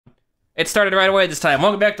It started right away this time.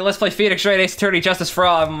 Welcome back to Let's Play Phoenix Wright Ace Attorney Justice for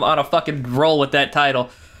All. I'm on a fucking roll with that title.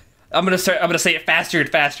 I'm gonna say it faster and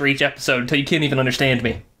faster each episode until you can't even understand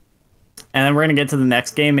me. And then we're gonna get to the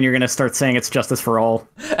next game, and you're gonna start saying it's Justice for All.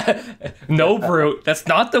 No, Brute. That's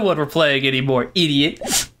not the one we're playing anymore,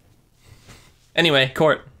 idiot. Anyway,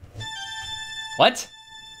 court. What?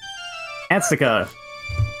 Anstca.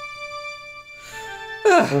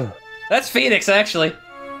 That's Phoenix, actually.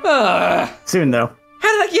 Soon, though.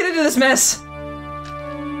 How did I get into this mess?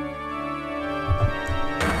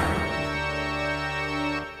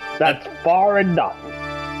 That's far enough.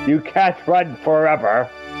 You can't run forever,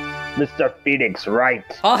 Mr. Phoenix Wright.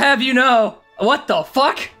 I'll have you know. What the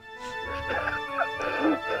fuck?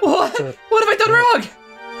 What? What have I done wrong?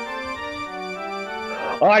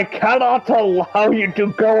 I cannot allow you to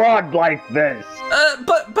go on like this.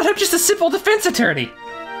 But I'm just a simple defense attorney.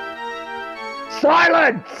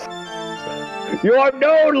 Silence! You are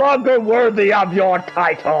no longer worthy of your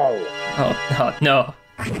title. Oh, no.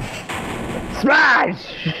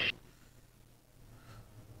 Smash!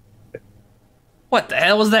 What the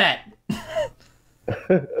hell was that?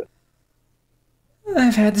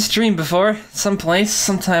 I've had this dream before, someplace,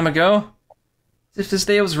 some time ago. As if this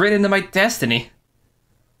day was written into my destiny.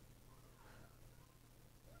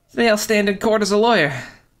 Today I'll stand in court as a lawyer.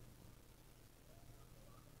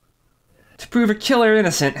 To prove a killer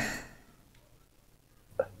innocent.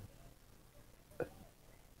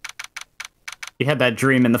 You had that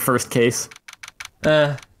dream in the first case.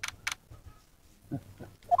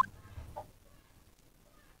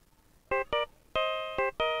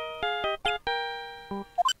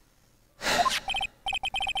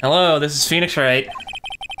 Hello, this is Phoenix Wright.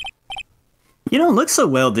 You don't look so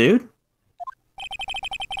well, dude.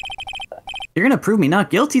 You're gonna prove me not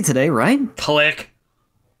guilty today, right? Click.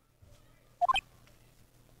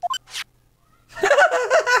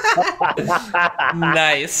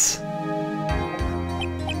 Nice.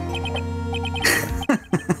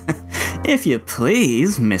 If you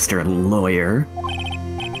please, Mr. Lawyer.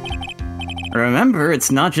 Remember,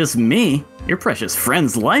 it's not just me. Your precious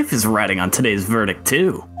friend's life is riding on today's verdict,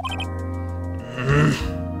 too.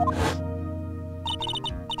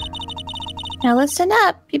 Now listen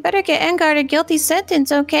up. You better get Anstca a guilty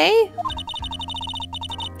sentence, okay?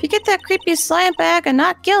 If you get that creepy slime bag and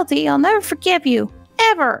not guilty, I'll never forgive you.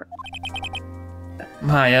 Ever.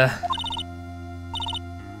 Maya.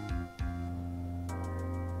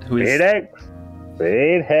 Who is...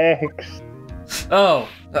 Phoenix. Oh.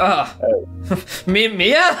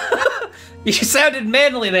 Mia? You sounded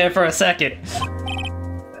manly there for a second.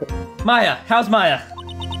 Maya, how's Maya?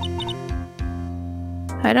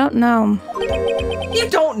 I don't know. You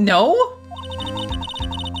don't know?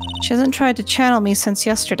 She hasn't tried to channel me since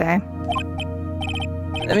yesterday.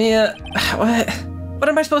 Mia, what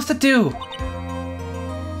am I supposed to do?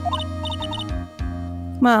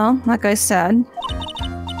 Well, like I said,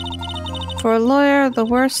 for a lawyer, the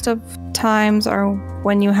worst of times are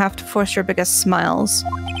when you have to force your biggest smiles.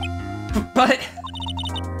 But...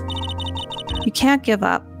 You can't give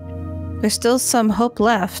up. There's still some hope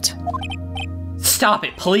left. Stop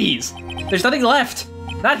it, please. There's nothing left.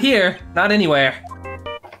 Not here, not anywhere.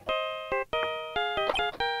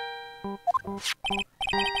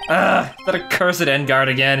 That accursed Endguard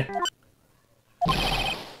again.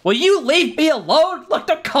 Will you leave me alone? Look,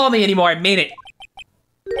 don't call me anymore, I mean it.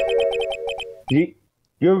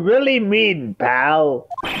 You're really mean, pal.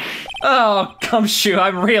 Oh, Gumshoe,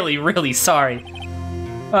 I'm really, really sorry.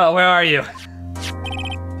 Oh, where are you?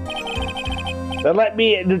 They let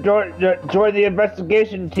me join the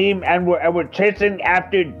investigation team, and we're chasing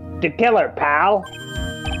after the killer, pal.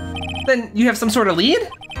 Then you have some sort of lead?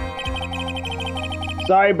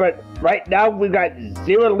 Sorry, but right now we've got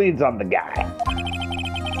 0 leads on the guy.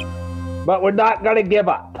 But we're not gonna give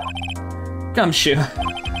up. Gumshoe.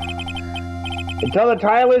 Until the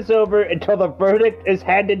trial is over, until the verdict is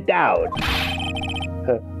handed down.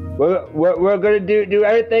 We're gonna do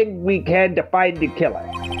everything we can to find the killer.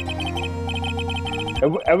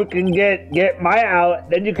 If we can get Maya out,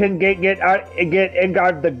 then you can get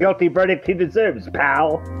Anstca the guilty verdict he deserves,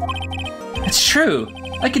 pal. It's true.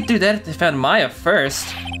 I could do that if they found Maya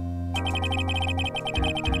first.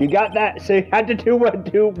 You got that? So you had to do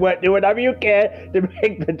whatever you can to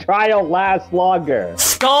make the trial last longer.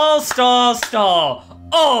 Stall, stall, stall.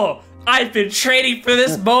 Oh, I've been training for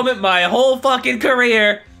this moment my whole fucking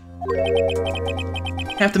career.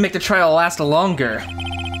 Have to make the trial last longer.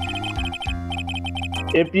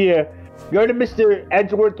 If you go to Mr.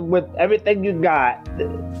 Edgeworth with everything you got,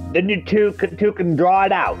 then you two can draw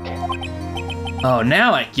it out. Oh,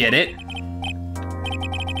 now I get it.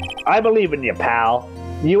 I believe in you, pal.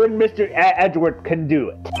 You and Mr. Edgeworth can do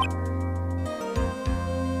it.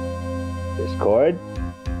 Discord.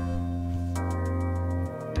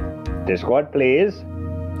 Discord, please.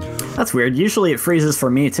 That's weird. Usually it freezes for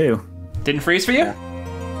me, too. Didn't freeze for you?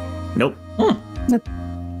 Nope. It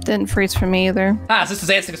didn't freeze for me either. Ah, so this is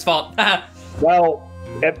Anstca's fault. Well,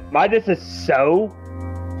 if mine just says so.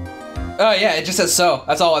 Oh yeah, it just says so.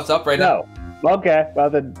 That's all that's up right now. No. Okay, well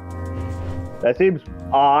then, that seems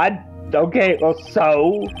odd. Okay, well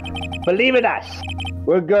so, believe in us.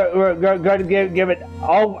 We're going to give it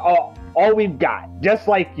all we've got, just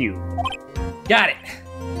like you. Got it.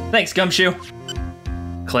 Thanks, Gumshoe.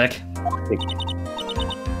 Click.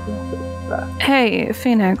 Hey,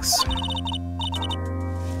 Phoenix.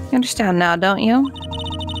 You understand now, don't you?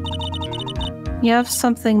 You have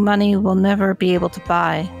something money will never be able to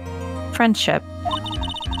buy. Friendship.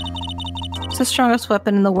 It's the strongest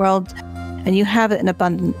weapon in the world, and you have it in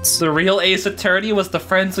abundance. The real Ace Attorney was the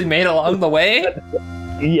friends we made along the way?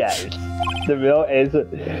 Yes, the real is.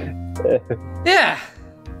 Yeah.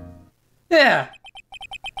 Yeah.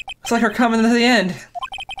 It's like we're coming to the end.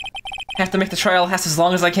 Have to make the trial last as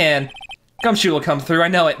long as I can. Gumshoe will come through, I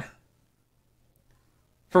know it.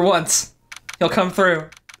 For once, he'll come through.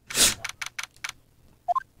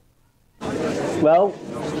 Well,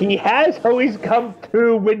 he has always come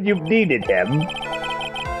through when you've needed him.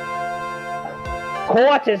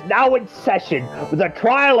 Court is now in session with the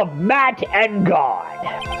trial of Matt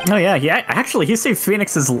Engard. Oh yeah, he saved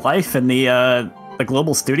Phoenix's life in the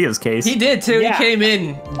Global Studios case. He did too. Yeah. He came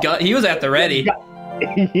in. He was at the ready.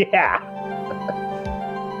 Yeah.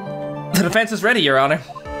 The defense is ready, Your Honor.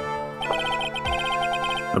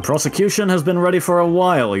 The prosecution has been ready for a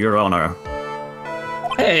while, Your Honor.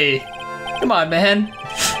 Hey, come on, man.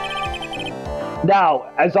 Now,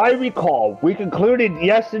 as I recall, we concluded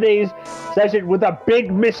yesterday's session with a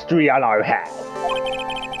big mystery on our hands.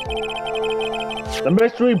 The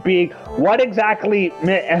mystery being, what exactly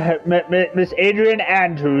Miss Adrian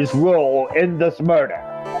Andrews' role in this murder?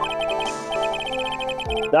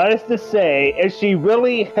 That is to say, is she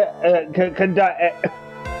really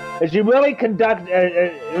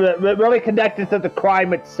connected to the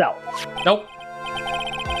crime itself? Nope.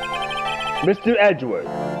 Mr. Edgeworth,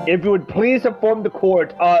 if you would please inform the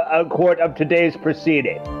court of today's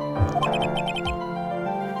proceeding.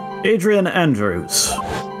 Adrian Andrews.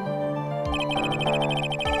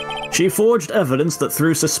 She forged evidence that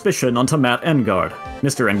threw suspicion onto Matt Engard,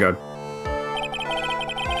 Mr. Engard,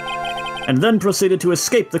 and then proceeded to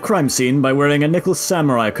escape the crime scene by wearing a nickel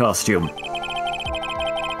samurai costume.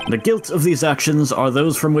 The guilt of these actions are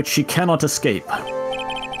those from which she cannot escape.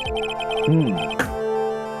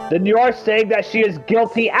 Then you are saying that she is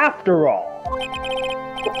guilty after all.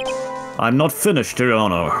 I'm not finished, Your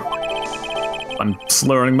Honor. I'm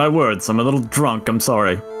slurring my words. I'm a little drunk. I'm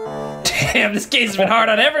sorry. Damn, this case has been hard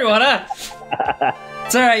on everyone, huh?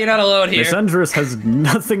 It's alright, you're not alone here. Miss Andrews has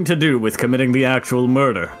nothing to do with committing the actual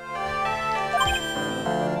murder.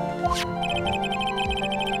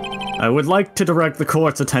 I would like to direct the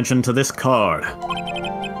court's attention to this card.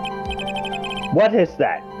 What is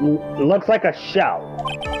that? It looks like a shell.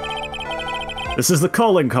 This is the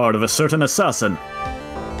calling card of a certain assassin.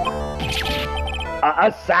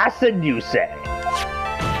 Assassin, you say?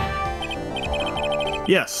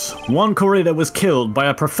 Yes, Juan Corrida was killed by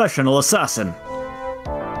a professional assassin.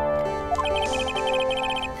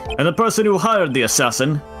 And the person who hired the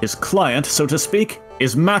assassin, his client, so to speak,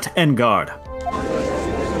 is Matt Engard.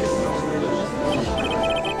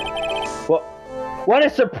 Well, what a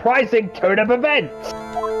surprising turn of events!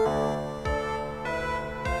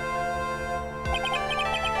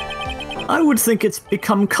 I would think it's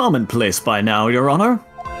become commonplace by now, Your Honor.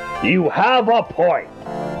 You have a point.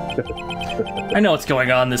 I know what's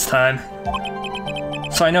going on this time.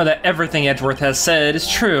 So I know that everything Edgeworth has said is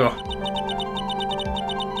true.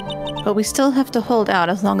 But we still have to hold out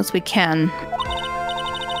as long as we can.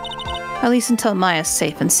 At least until Maya's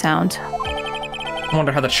safe and sound. I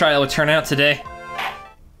wonder how the trial would turn out today.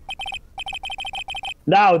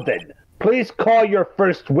 Now then, please call your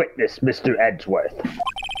first witness, Mr. Edgeworth.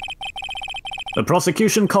 The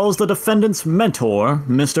prosecution calls the defendant's mentor,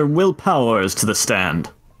 Mr. Will Powers, to the stand.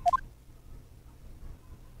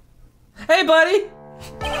 Hey, buddy!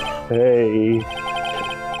 Hey.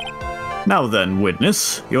 Now then,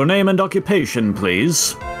 witness, your name and occupation,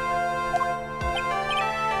 please.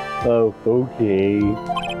 Oh, okay.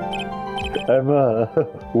 I'm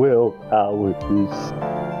Will Powers.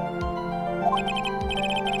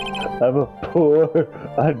 I'm a poor,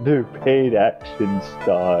 underpaid action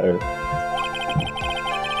star.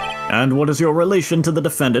 And what is your relation to the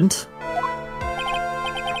defendant?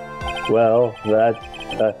 Well, that's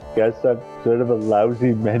Guess I'm sort of a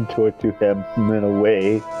lousy mentor to him in a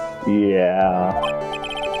way. Yeah.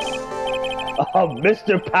 Oh,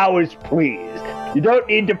 Mr. Powers, please. You don't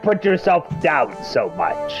need to put yourself down so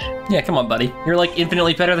much. Yeah, come on, buddy. You're like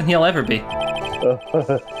infinitely better than he'll ever be.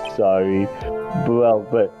 Sorry. Well,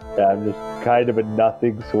 but I'm just kind of a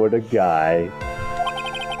nothing sort of guy.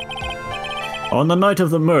 On the night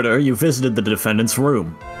of the murder, you visited the defendant's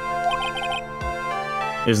room.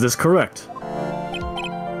 Is this correct?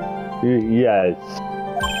 Yes.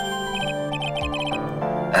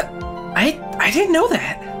 I didn't know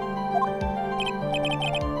that.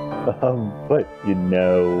 But you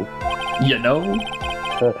know... You know?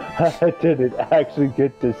 I didn't actually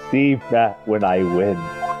get to see Matt when I win.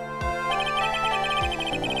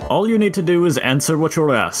 All you need to do is answer what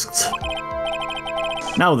you're asked.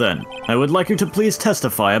 Now then, I would like you to please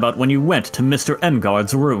testify about when you went to Mr.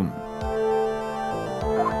 Engard's room.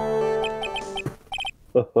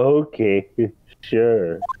 Okay,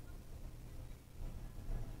 sure.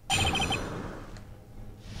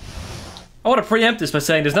 I want to preempt this by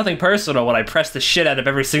saying there's nothing personal when I press the shit out of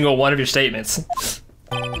every single one of your statements.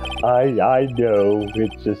 I know,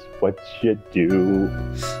 it's just what you do.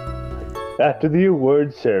 After the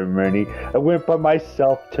award ceremony, I went by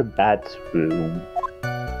myself to Matt's room.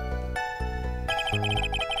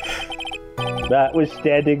 Matt was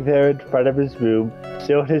standing there in front of his room,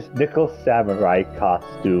 still in his nickel samurai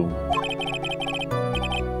costume.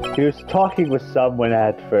 He was talking with someone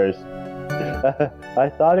at first. I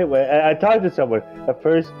talked to someone. At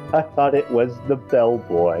first, I thought it was the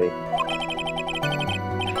bellboy.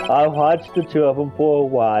 I watched the two of them for a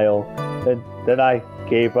while, and then I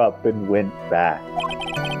gave up and went back.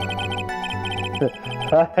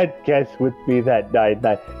 I had guests with me that night, and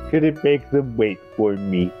I couldn't make them wait for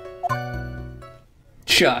me.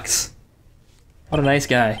 Shucks. What a nice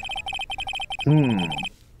guy.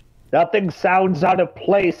 Nothing sounds out of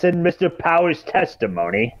place in Mr. Powers'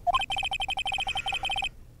 testimony.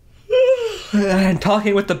 And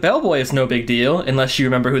talking with the bellboy is no big deal, unless you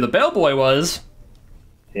remember who the bellboy was.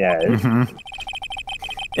 Yes.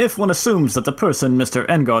 If one assumes that the person Mr.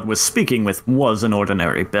 Engard was speaking with was an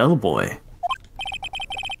ordinary bellboy.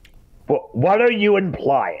 What are you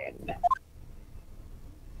implying?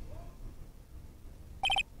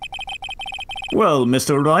 Well,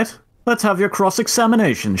 Mr. Wright, let's have your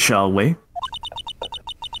cross-examination, shall we?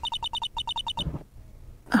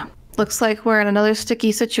 Looks like we're in another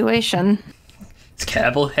sticky situation. Is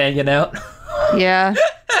Cabell hanging out? Yeah.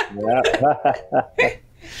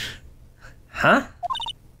 Huh?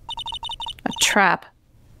 A trap.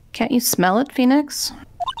 Can't you smell it, Phoenix?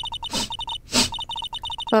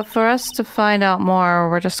 But for us to find out more,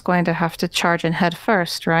 we're just going to have to charge in head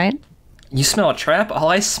first, right? You smell a trap? All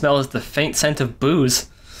I smell is the faint scent of booze.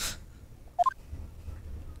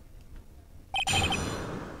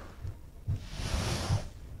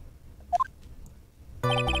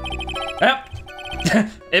 Yep.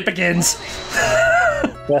 It begins.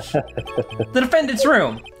 The defendant's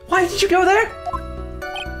room. Why did you go there?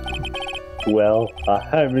 Well,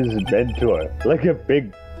 I'm his mentor, like a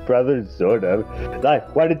big brother, sort of. I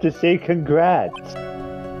wanted to say congrats.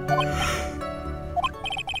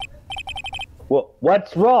 Well,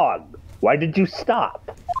 what's wrong? Why did you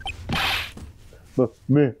stop?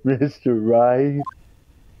 Mr. Wright?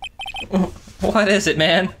 What is it,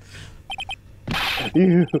 man?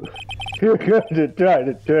 You're going to try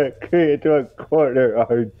to turn me into a corner,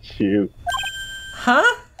 aren't you? Huh?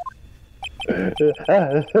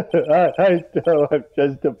 I know I'm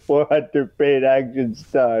just a 400 paid action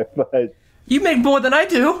star, but You make more than I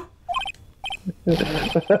do.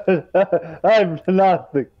 I'm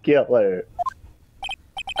not the killer.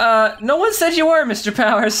 No one said you were, Mr.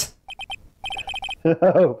 Powers.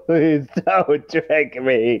 Oh, please don't trick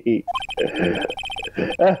me.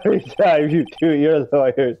 Every time you do your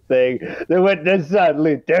lawyer thing, the witness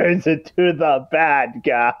suddenly turns into the bad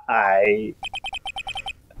guy.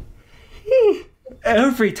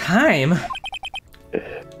 Every time.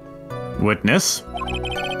 Witness?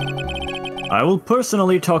 I will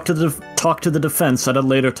personally talk to the defense at a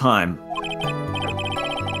later time.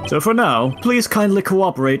 So for now, please kindly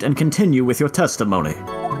cooperate and continue with your testimony.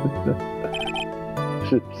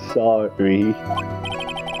 Sorry.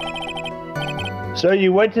 So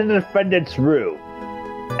you went to the defendant's room,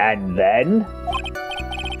 and then?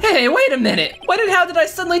 Hey, wait a minute. When and how did I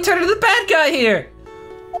suddenly turn into the bad guy here?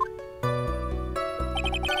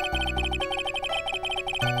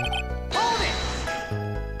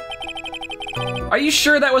 Are you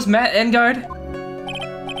sure that was Matt Engard?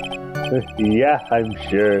 Yeah, I'm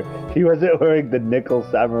sure. He wasn't wearing the nickel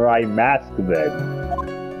samurai mask then.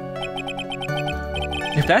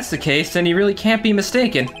 If that's the case, then he really can't be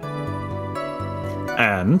mistaken.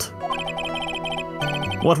 And?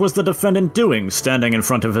 What was the defendant doing standing in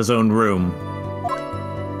front of his own room?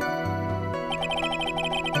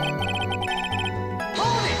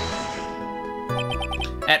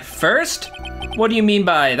 At first? What do you mean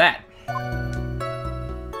by that?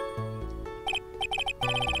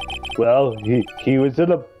 Well, he was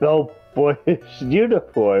in a bellboyish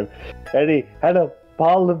uniform, and he had a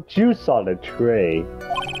bottle of juice on a tray.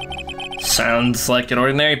 Sounds like an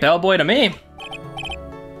ordinary bellboy to me.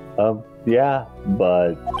 Yeah,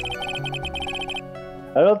 but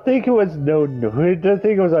I don't think it was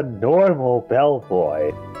a normal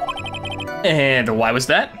bellboy. And why was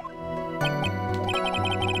that?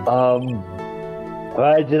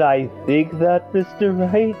 Why did I think that, Mr.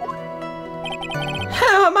 Wright?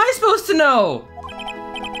 How am I supposed to know?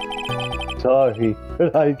 Sorry,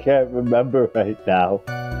 but I can't remember right now.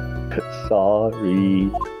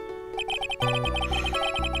 Sorry.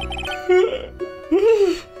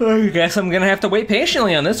 I guess I'm gonna have to wait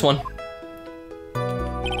patiently on this one.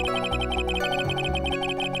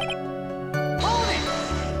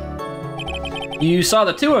 You saw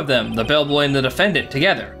the two of them, the bellboy and the defendant,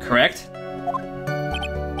 together, correct?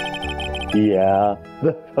 Yeah.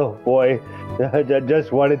 Oh boy, I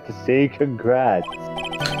just wanted to say congrats.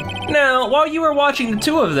 Now, while you were watching the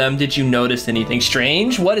two of them, did you notice anything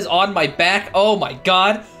strange? What is on my back? Oh my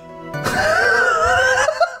god.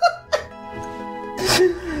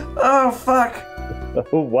 Oh, fuck.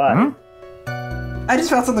 What? Huh? I just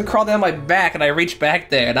felt something crawl down my back and I reached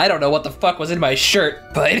back there and I don't know what the fuck was in my shirt,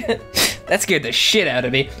 but that scared the shit out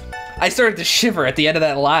of me. I started to shiver at the end of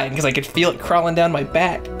that line because I could feel it crawling down my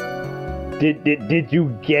back. Did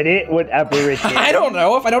you get it, whatever it is? I don't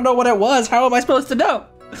know. If I don't know what it was, how am I supposed to know?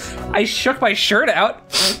 I shook my shirt out.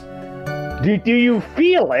 Do you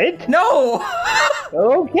feel it? No!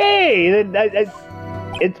 Okay, then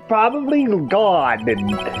it's probably gone,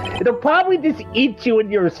 and it'll probably just eat you in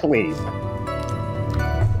your sleep.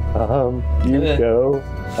 You know,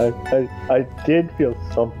 I did feel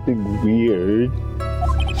something weird.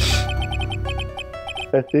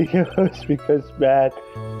 I think it was because Matt,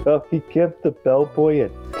 he gave the bellboy a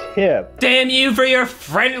tip. Damn you for your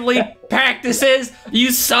friendly practices,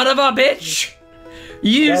 you son of a bitch!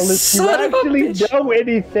 You Well, if son of a you bitch! actually know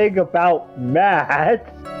anything about Matt...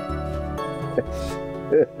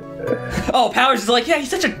 Oh, Powers is like, yeah, he's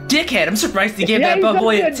such a dickhead. I'm surprised he gave that he's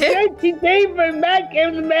bellboy a such tip. He gave Matt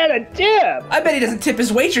gave the man a tip. I bet he doesn't tip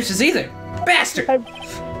his waitresses either. Bastard!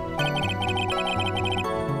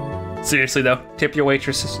 Seriously though, tip your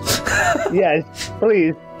waitresses. Yes,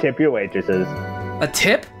 please tip your waitresses. A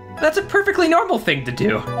tip? That's a perfectly normal thing to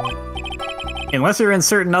do. Unless you're in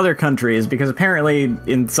certain other countries, because apparently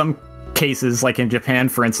in some cases, like in Japan,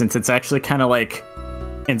 for instance, it's actually kind of like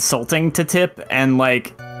insulting to tip, and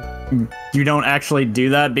like you don't actually do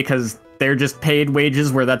that because they're just paid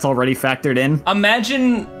wages where that's already factored in.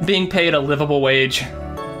 Imagine being paid a livable wage.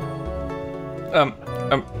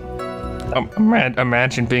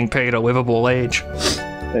 Imagine being paid a livable wage.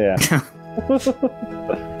 Yeah.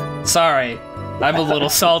 Sorry, I'm a little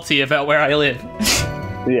salty about where I live.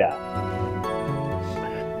 Yeah.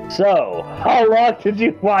 So, how long did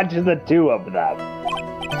you watch the two of them?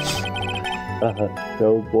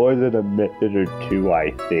 No more than a minute or two,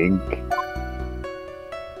 I think.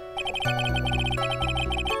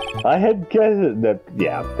 I had guessed that,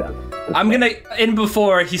 yeah. I'm gonna, in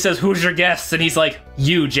before, he says, who's your guest? And he's like,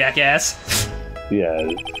 you, jackass.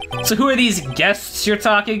 Yes. So who are these guests you're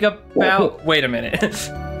talking about? Wait a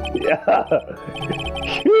minute. Yeah.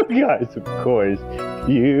 You guys, of course.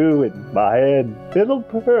 You and Maya and Little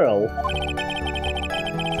Pearl.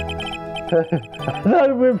 I thought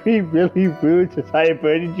it would be really rude since I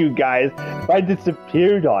avoided you guys if I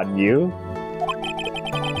disappeared on you.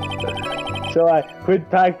 So I went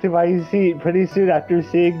back to my seat pretty soon after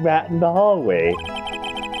seeing Matt in the hallway.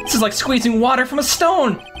 This is like squeezing water from a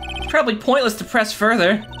stone. It's probably pointless to press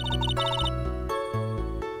further.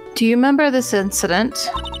 Do you remember this incident?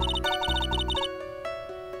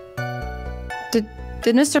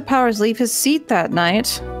 Did Mr. Powers leave his seat that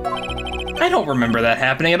night? I don't remember that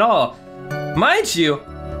happening at all. Mind you,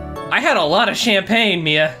 I had a lot of champagne,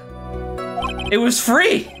 Mia. It was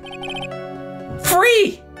free.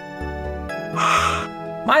 Free!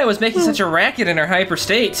 Maya was making such a racket in her hyper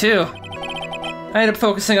state, too. I ended up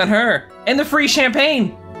focusing on her and the free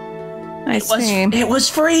champagne. I see. It was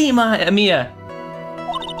free, Mia.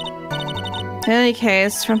 In any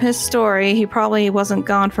case, from his story, he probably wasn't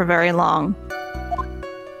gone for very long.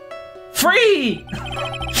 Free!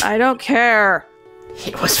 I don't care.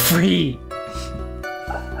 It was free.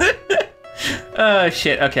 Oh,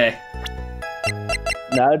 shit, okay.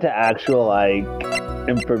 Now to actual, like,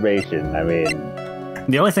 information. I mean...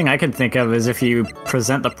 The only thing I can think of is if you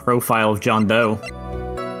present the profile of John Doe.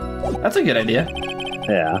 That's a good idea.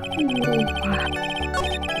 Yeah.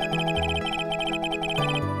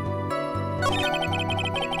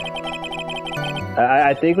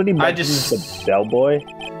 I think when he mentioned the bellboy...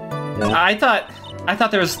 Yeah. I thought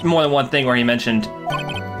there was more than one thing where he mentioned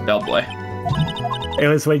bellboy. It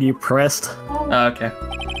was when you pressed. Oh, okay.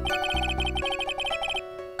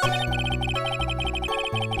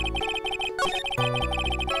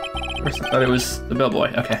 First I thought it was the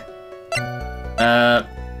bellboy. Okay.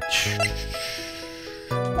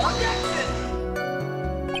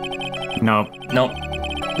 No. Nope.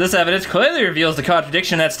 This evidence clearly reveals the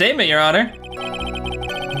contradiction in that statement, Your Honor.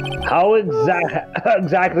 How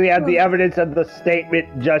exactly are the evidence of the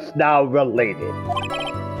statement just now related?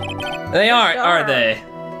 They aren't, are they?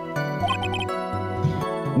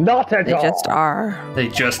 Not at all. They just are. They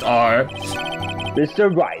just are.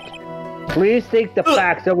 Mr. Wright, please think the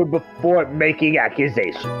facts over before making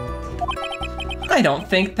accusations. I don't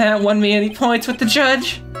think that won me any points with the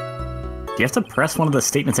judge. Do you have to press one of the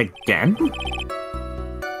statements again?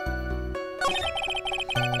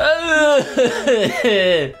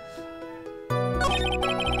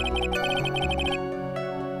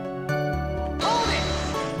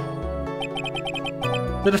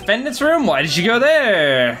 The defendant's room? Why did you go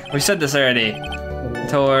there? We said this already.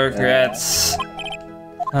 Torque, rats.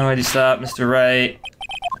 How do you stop, Mr. Wright?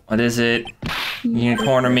 What is it? You can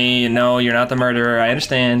corner me. No, you're not the murderer. I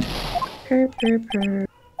understand.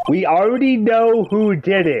 We already know who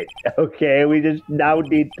did it, okay? We just now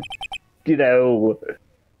need to, you know...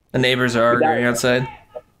 The neighbors are arguing outside.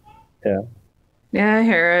 Yeah. Yeah, I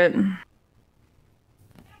hear it.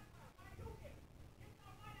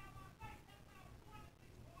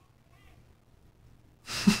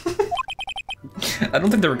 I don't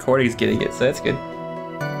think the recording is getting it, so that's good.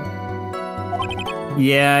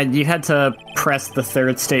 Yeah, you had to press the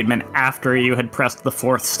third statement after you had pressed the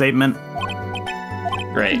fourth statement.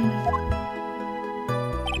 Great.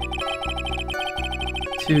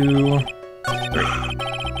 2, 3.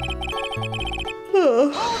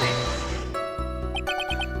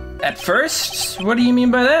 At first? What do you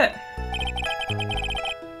mean by that?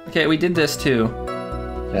 Okay, we did this too.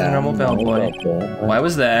 Yeah, normal bellboy. Why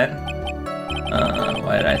was that?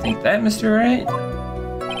 Why did I think that, Mr. Wright?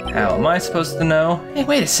 How am I supposed to know? Hey,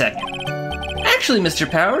 wait a second. Actually, Mr.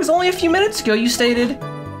 Powers, only a few minutes ago you stated...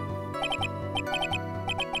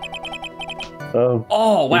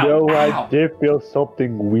 Oh, wow. You know, Ow. I did feel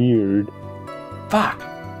something weird. Fuck.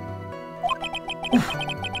 I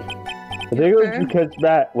think it was because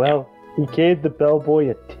Matt, well, he gave the bellboy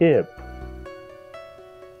a tip.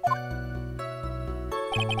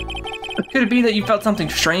 Could it be that you felt something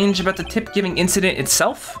strange about the tip-giving incident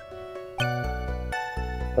itself?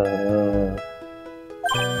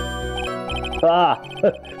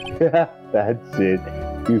 Yeah, that's it.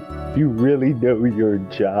 You really know your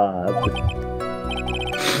job.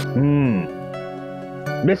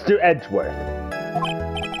 Mr. Edgeworth.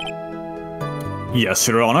 Yes,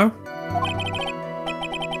 Your Honor.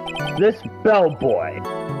 This bellboy,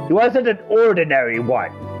 he wasn't an ordinary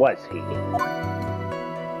one, was he?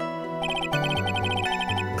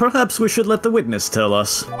 Perhaps we should let the witness tell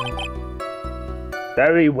us.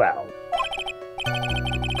 Very well.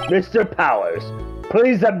 Mr. Powers,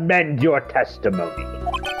 please amend your testimony.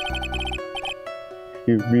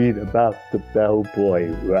 You mean about the bellboy,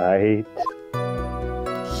 right?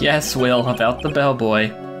 Yes, Will, about the bellboy.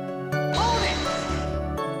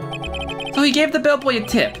 So he gave the bellboy a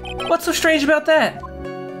tip. What's so strange about that?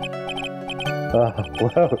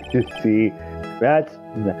 Well, you see, that's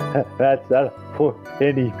not a poor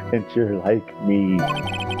penny pincher like me.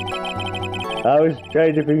 I was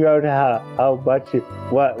trying to figure out how much it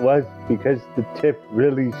was because the tip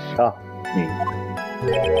really shocked me.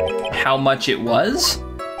 How much it was?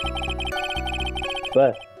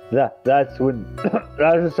 But that's when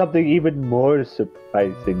that was something even more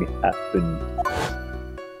surprising happened.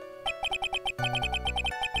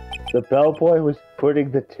 The bellboy was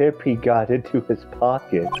putting the tip he got into his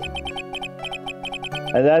pocket.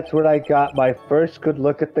 And that's when I got my first good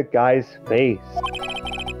look at the guy's face.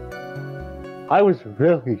 I was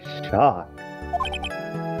really shocked.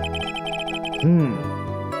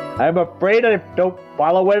 I'm afraid I don't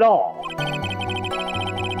follow at all.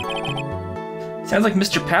 Sounds like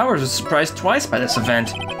Mr. Powers was surprised twice by this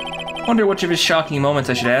event. Wonder which of his shocking moments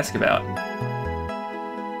I should ask about.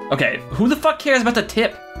 Okay, who the fuck cares about the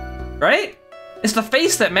tip? Right? It's the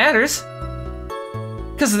face that matters.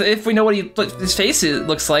 Because if we know what his face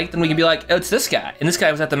looks like, then we can be like, oh, it's this guy. And this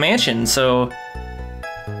guy was at the mansion, so...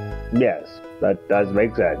 Yes, that does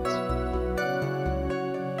make sense.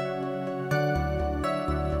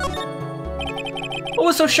 What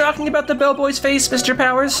was so shocking about the bellboy's face, Mr.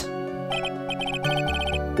 Powers?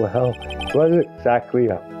 Well, it wasn't exactly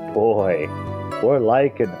a boy. More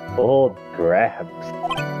like an old Gramps.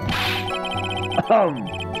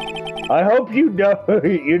 I hope you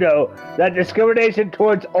know that discrimination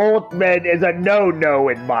towards old men is a no-no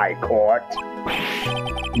in my court.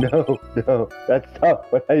 No, that's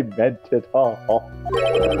not what I meant at all.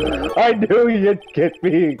 I knew you'd get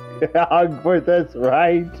me hung for this,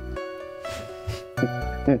 right?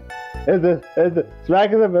 in the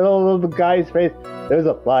smack in the middle of the guy's face, there's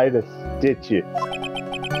a line of stitches.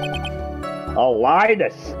 A line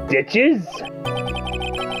of stitches?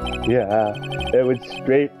 Yeah, it went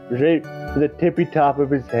straight to the tippy top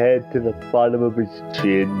of his head to the bottom of his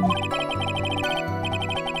chin.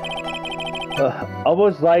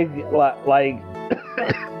 Almost like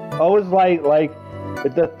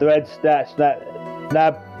if the thread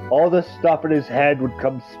snap, all the stuff in his head would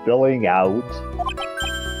come spilling out.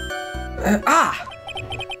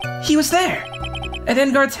 He was there, at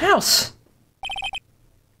Engard's house.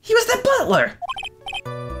 He was the butler.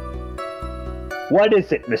 What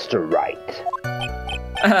is it, Mr. Wright?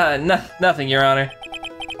 Nothing, Your Honor.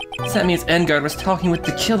 That means Engard was talking with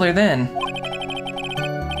the killer then.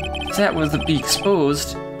 If that was to be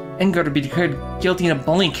exposed, Engard would be declared guilty in a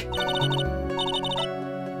blink.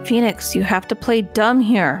 Phoenix, you have to play dumb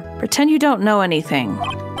here. Pretend you don't know anything.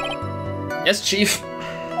 Yes, Chief.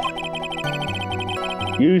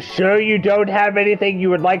 You sure you don't have anything you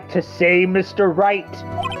would like to say, Mr. Wright?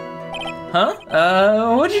 Huh?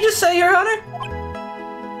 What'd you just say, Your Honor?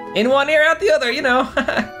 In one ear, out the other, you know.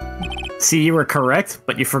 See, you were correct,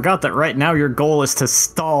 but you forgot that right now your goal is to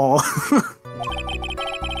stall.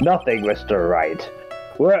 Nothing, Mr. Wright.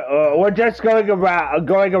 We're just going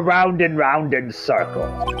around and round in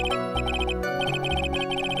circles.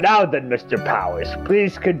 Now then, Mr. Powers,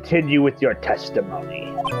 please continue with your testimony.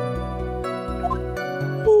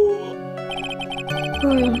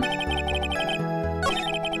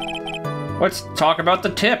 Let's talk about the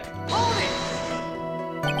tip.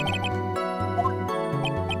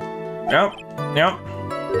 Yep.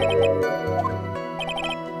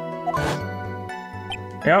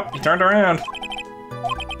 Yep, he turned around.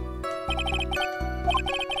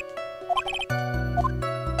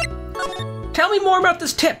 Tell me more about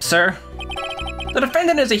this tip, sir. The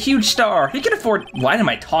defendant is a huge star. He can afford... Why am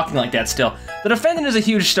I talking like that still? The defendant is a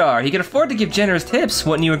huge star. He can afford to give generous tips,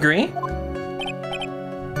 wouldn't you agree?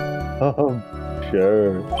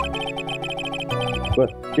 Sure.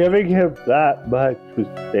 But giving him that much was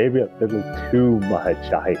maybe a little too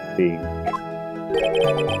much, I think.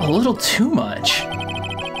 A little too much?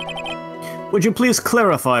 Would you please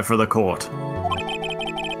clarify for the court?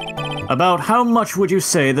 About how much would you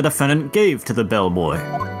say the defendant gave to the bellboy?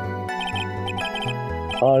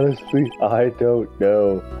 Honestly, I don't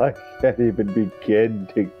know. I can't even begin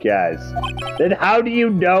to guess. Then how do you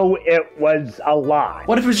know it was a lie?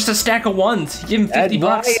 What if it was just a stack of ones? You give him 50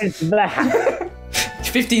 bucks. Why is that?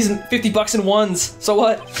 50 bucks in ones. So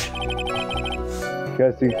what?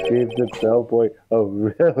 Because he gave the bellboy a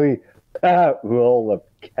really fat roll of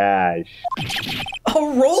cash. A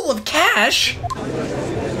roll of cash?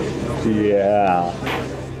 Yeah.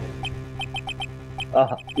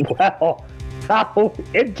 Well, how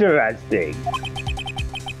interesting.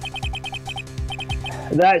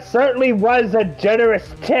 That certainly was a generous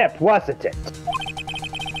tip, wasn't it?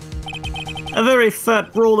 A very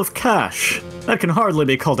fat roll of cash. That can hardly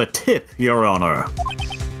be called a tip, Your Honor.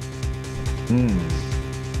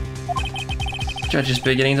 Judge is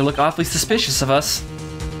beginning to look awfully suspicious of us.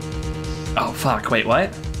 Oh, fuck. Wait,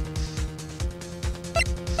 what?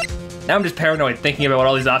 Now I'm just paranoid thinking about what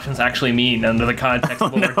all these options actually mean under the context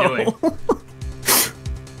of what we're doing.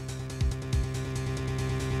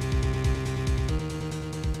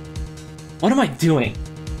 What am I doing?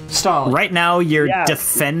 Stalling. Right now, you're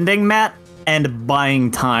defending Matt and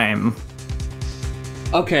buying time.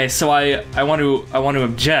 Okay, so I want to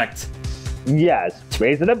object. Yes,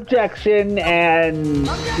 raise an objection and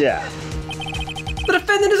yeah. The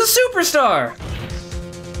defendant is a superstar.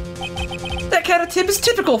 That kind of tip is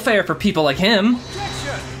typical fare for people like him.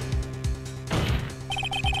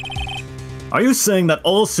 Are you saying that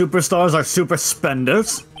all superstars are super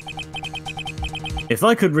spenders? If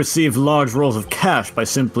I could receive large rolls of cash by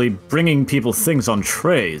simply bringing people things on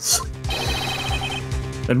trays,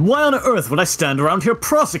 then why on earth would I stand around here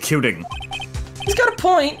prosecuting? He's got a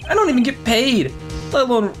point. I don't even get paid. let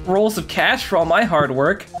alone rolls of cash for all my hard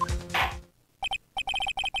work.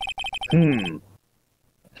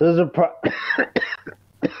 So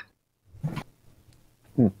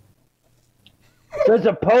So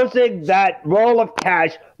supposing that roll of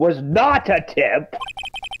cash was not a tip,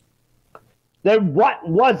 then what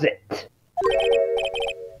was it?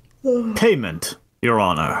 Payment, Your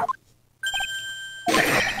Honor.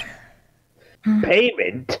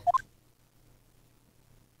 Payment?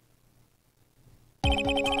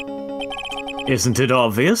 Isn't it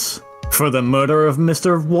obvious? For the murder of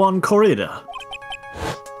Mr. Juan Corrida.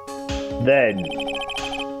 Then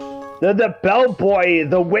the bellboy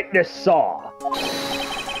the witness saw.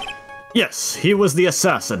 Yes, he was the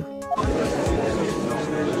assassin.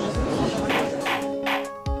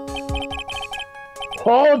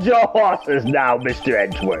 Hold your horses now, Mr.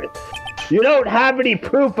 Edgeworth. You don't have any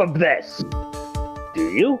proof of this,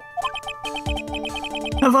 do you?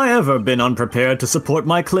 Have I ever been unprepared to support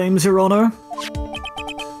my claims, Your Honor?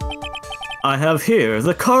 I have here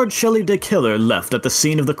the card Shelley the Killer left at the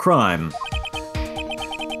scene of the crime.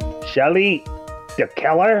 Shelley the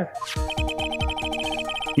Killer?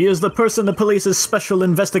 He is the person the police's special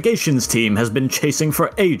investigations team has been chasing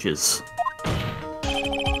for ages.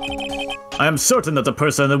 I am certain that the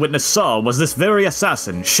person the witness saw was this very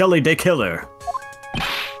assassin, Shelley the Killer.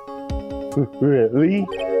 Really?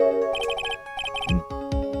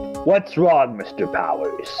 What's wrong, Mr.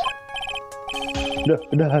 Powers? No,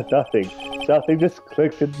 nothing. Something just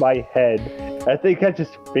clicked in my head. I think I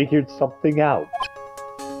just figured something out.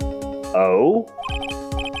 Oh?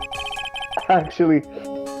 Actually,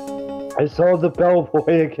 I saw the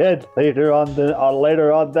bellboy again later on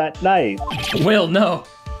that night. Will, no.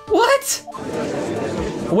 What?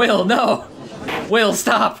 Will, no. Will,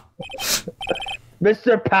 stop.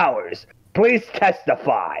 Mr. Powers, please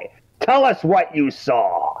testify. Tell us what you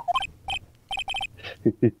saw.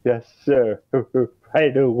 Yes, sir.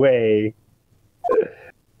 Right away.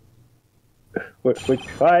 We're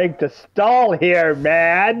trying to stall here,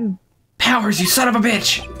 man. Powers, you son of a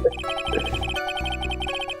bitch!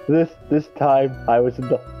 This time I was in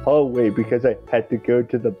the hallway because I had to go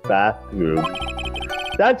to the bathroom.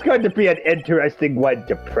 That's going to be an interesting one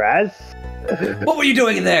to press. What were you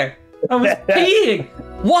doing in there? I was peeing!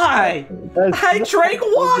 Why? I drank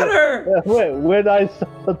water! When I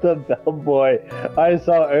saw the bellboy, I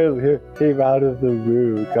saw earlier come out of the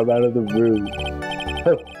room.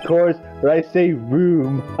 Of course, when I say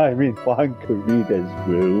room, I mean Juan Corrida's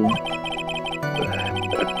room.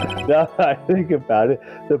 Now that I think about it,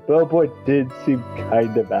 the bellboy did seem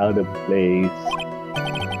kind of out of place.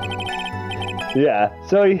 Yeah,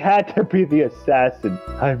 so he had to be the assassin.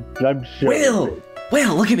 I'm sure.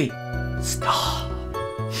 Will, look at me. Stop.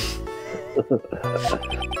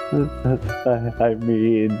 I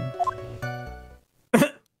mean...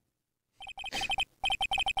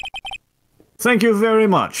 Thank you very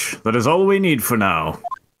much. That is all we need for now.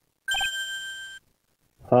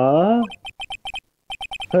 Huh?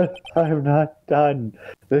 I'm not done.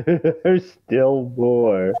 There's still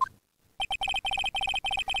more.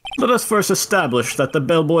 Let us first establish that the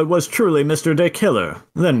bellboy was truly Mr. the Killer.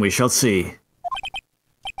 Then we shall see.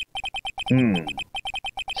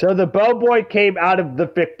 So the bellboy came out of the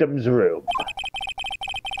victim's room.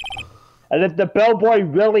 And if the bellboy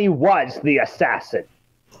really was the assassin,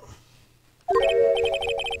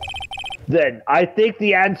 then I think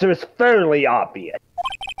the answer is fairly obvious.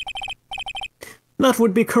 That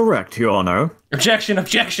would be correct, Your Honor. Objection,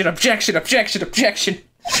 objection, objection, objection, objection.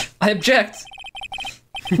 I object.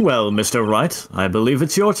 Well, Mr. Wright, I believe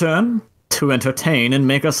it's your turn to entertain and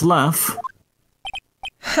make us laugh.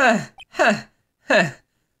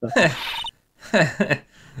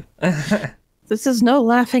 This is no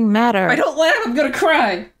laughing matter. I don't laugh, I'm gonna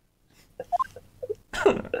cry.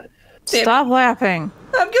 Stop laughing.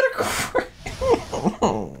 I'm gonna cry.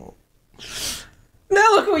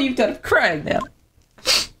 Now look what you've done. I'm crying now.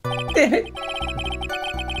 Damn it.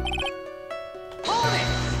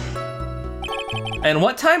 And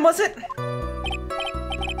what time was it?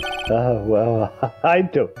 Well, I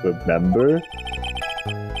don't remember.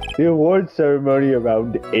 The award ceremony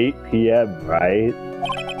around 8 p.m., right?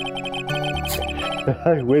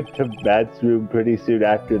 I went to Matt's room pretty soon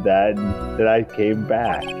after that, and then I came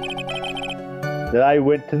back. Then I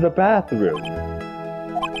went to the bathroom.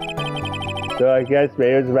 So I guess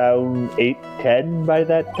maybe it was around 8:10 by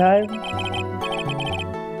that time?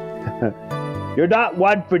 You're not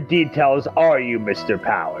one for details, are you, Mr.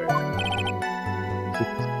 Power?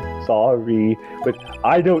 Sorry, but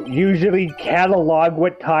I don't usually catalog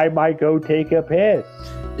what time I go take a piss.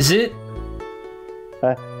 Is it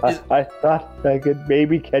I thought I could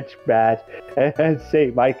maybe catch Matt and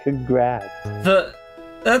say my congrats.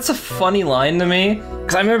 That's a funny line to me,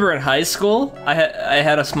 because I remember in high school, I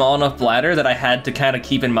had a small enough bladder that I had to kind of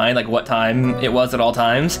keep in mind like what time it was at all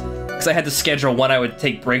times, because I had to schedule when I would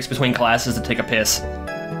take breaks between classes to take a piss.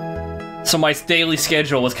 So my daily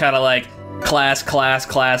schedule was kind of like class,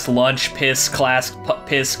 lunch, piss, class,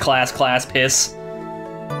 piss, class, piss.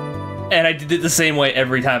 And I did it the same way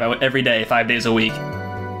every time, every day, 5 days a week.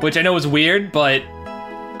 Which I know is weird, but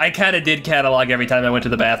I kind of did catalog every time I went to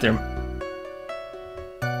the bathroom.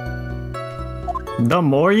 The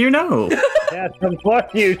more you know. Yeah, the more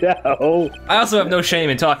you know. I also have no shame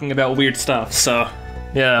in talking about weird stuff, so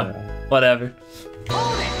yeah, whatever.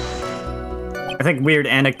 I think weird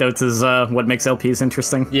anecdotes is what makes LPs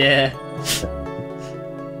interesting. Yeah.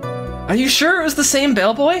 Are you sure it was the same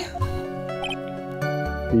bellboy?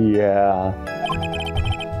 Yeah.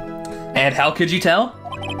 And how could you tell?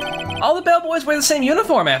 All the bellboys wear the same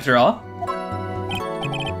uniform, after all.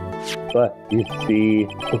 But you see,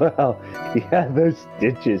 well, he had those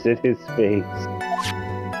stitches in his face.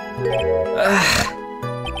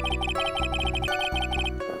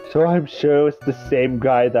 So I'm sure it's the same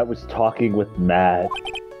guy that was talking with Matt.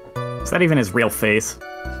 Is that even his real face?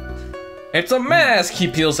 It's a mask! He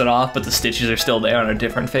peels it off, but the stitches are still there on a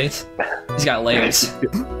different face. He's got layers.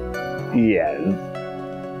 Yes.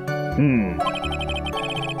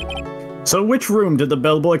 So which room did the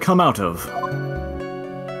bellboy come out of?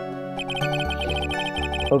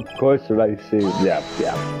 Of course, what I see. Yeah.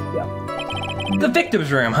 The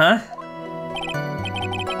victim's room, huh?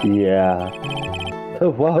 Yeah. The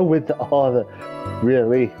one with all the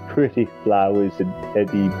really pretty flowers and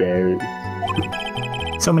teddy bears.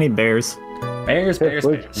 So many bears. Bears.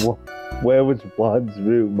 Where was one's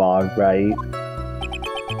room, all right?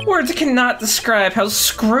 Words cannot describe how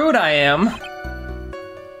screwed I am.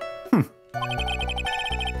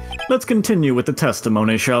 Let's continue with the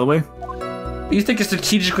testimony, shall we? You think a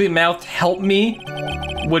strategically mouthed help me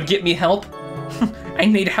would get me help? I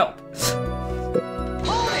need help.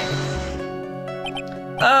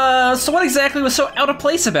 So what exactly was so out of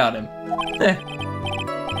place about him?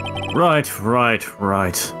 Right.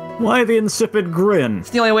 Why the insipid grin?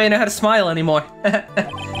 It's the only way I know how to smile anymore.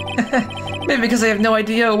 Maybe because I have no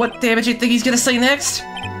idea what damage you think he's gonna say next?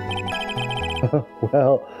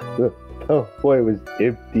 Well, the boy was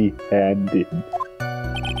empty-handed.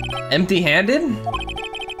 Empty-handed?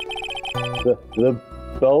 The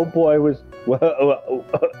bellboy was one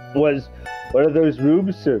of those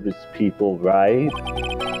room service people, right?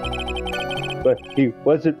 But he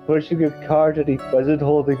wasn't pushing a cart and he wasn't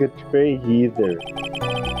holding a tray either.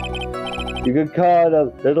 You could call it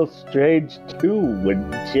a little strange too,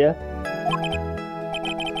 wouldn't you?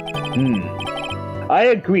 I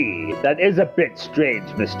agree. That is a bit strange,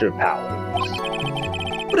 Mr. Powers.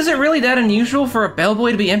 But is it really that unusual for a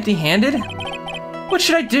bellboy to be empty-handed? What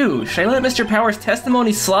should I do? Should I let Mr. Powers'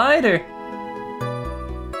 testimony slide, or...?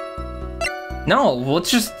 No,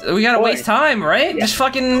 we gotta waste time, right? Yeah. Just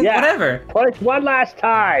fucking whatever. Push one last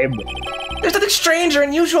time. There's nothing strange or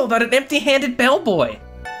unusual about an empty-handed bellboy.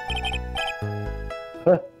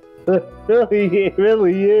 It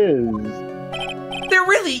really is. There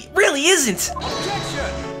really isn't.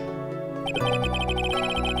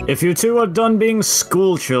 If you two are done being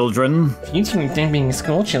school children... You two are done being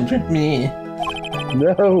school children? Me.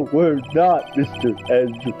 No, we're not, Mr.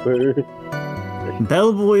 Edgeworth.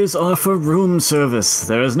 Bellboys are for room service.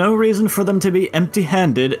 There is no reason for them to be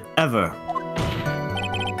empty-handed, ever.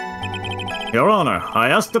 Your Honor, I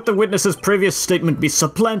ask that the witness's previous statement be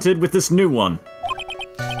supplanted with this new one.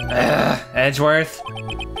 Edgeworth.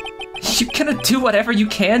 You gonna do whatever you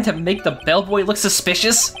can to make the bellboy look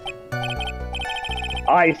suspicious?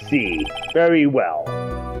 I see. Very well.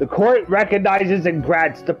 The court recognizes and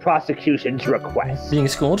grants the prosecution's request. Being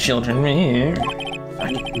school children, me.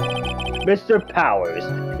 Mr. Powers,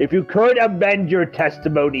 if you could amend your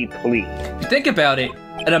testimony, please. If you think about it,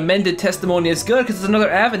 an amended testimony is good because it's another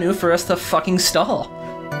avenue for us to fucking stall.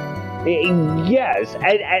 Yes,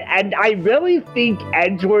 and I really think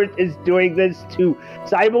Edgeworth is doing this to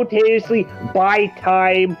simultaneously buy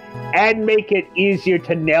time and make it easier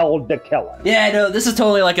to nail the killer. Yeah, no, this is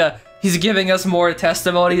totally like he's giving us more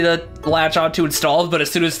testimony to latch onto and stall, but as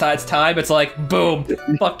soon as it's time, it's like, boom,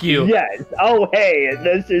 fuck you. Yes, oh hey,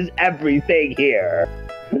 this is everything here.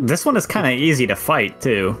 This one is kind of easy to fight,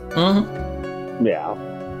 too. Mm-hmm. Yeah.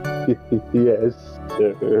 Yes,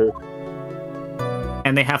 sir.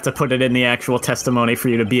 And they have to put it in the actual testimony for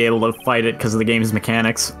you to be able to fight it because of the game's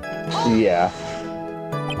mechanics. Yeah.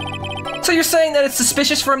 So you're saying that it's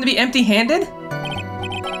suspicious for him to be empty-handed?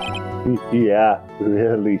 Yeah,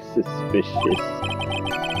 really suspicious.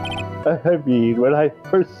 I mean, when I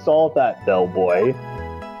first saw that bellboy,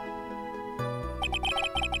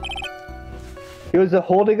 he was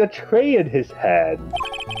holding a tray in his hand.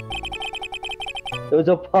 There was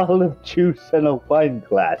a bottle of juice and a wine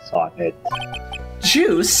glass on it.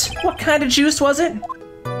 Juice? What kind of juice was it?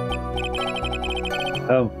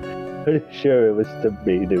 I'm pretty sure it was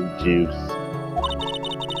tomato juice.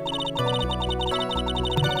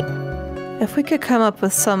 If we could come up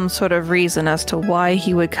with some sort of reason as to why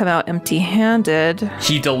he would come out empty-handed.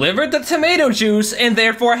 He delivered the tomato juice and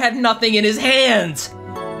therefore had nothing in his hands.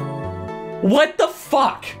 What the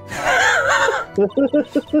fuck?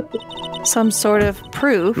 Some sort of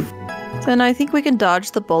proof. Then I think we can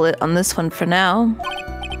dodge the bullet on this one for now.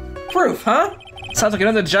 Proof, huh? Sounds like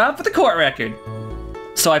another job for the court record.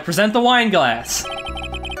 So I present the wine glass.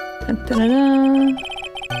 Da-da-da.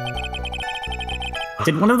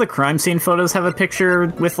 Did one of the crime scene photos have a picture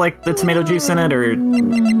with, like, the tomato juice in it, or...?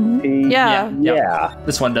 Yeah.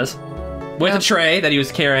 This one does. With a tray that he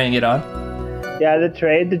was carrying it on. Yeah, the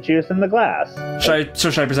tray, the juice, and the glass.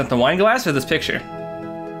 Should I present the wine glass or this picture?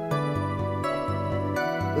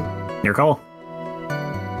 Your call.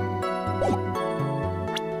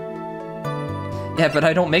 Yeah, but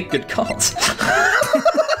I don't make good calls.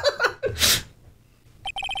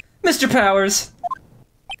 Mr. Powers.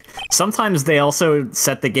 Sometimes they also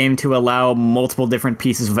set the game to allow multiple different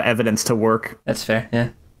pieces of evidence to work. That's fair, yeah.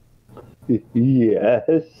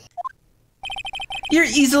 Yes. You're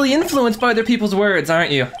easily influenced by other people's words,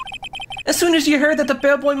 aren't you? As soon as you heard that the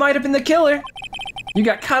bellboy might have been the killer, you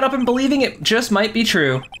got caught up in believing it just might be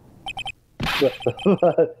true.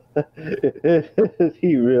 Is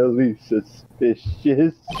he really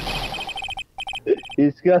suspicious?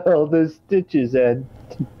 He's got all those stitches and...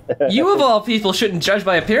 You of all people shouldn't judge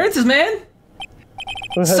by appearances, man!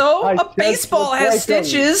 So, I a just baseball look has like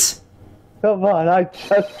stitches! Come on, I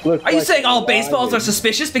just look Are you like saying all a baseballs are lion.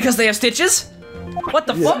 suspicious because they have stitches? What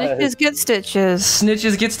the fuck? Snitches get stitches.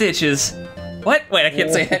 Snitches get stitches. What? Wait, I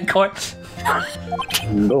can't say that in court.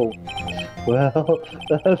 No. Well,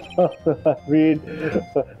 I mean,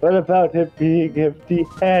 what about him being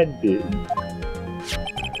empty-handed?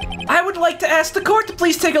 I would like to ask the court to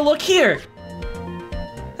please take a look here.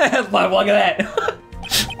 Look at that.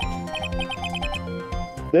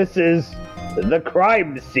 This is the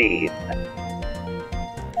crime scene.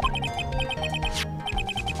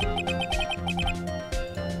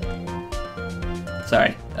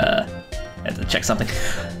 Sorry, I had to check something.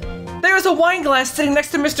 There is a wine glass sitting next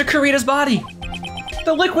to Mr. Kurita's body.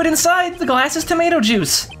 The liquid inside the glass is tomato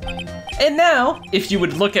juice. And now, if you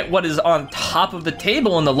would look at what is on top of the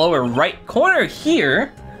table in the lower right corner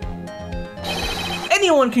here,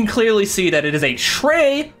 anyone can clearly see that it is a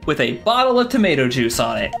tray with a bottle of tomato juice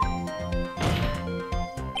on it.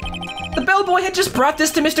 The bellboy had just brought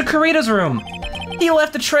this to Mr. Kurita's room. He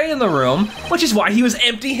left the tray in the room, which is why he was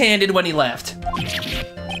empty-handed when he left.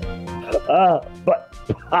 But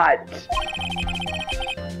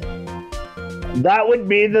that would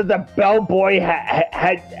mean that the bellboy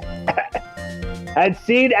had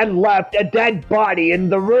seen and left a dead body in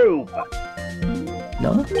the room.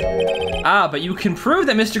 No? Ah, but you can prove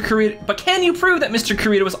that Mr. Kurita... But can you prove that Mr.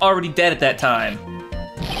 Kurita was already dead at that time?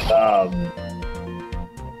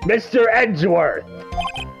 Mr. Edgeworth.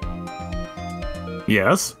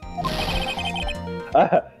 Yes?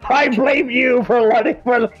 I blame you for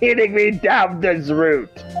leading me down this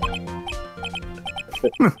route.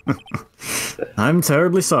 I'm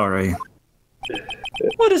terribly sorry.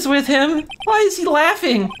 What is with him? Why is he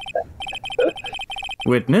laughing?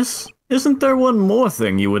 Witness, isn't there one more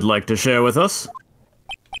thing you would like to share with us?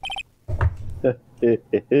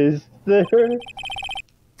 Is there?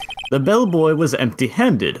 The bellboy was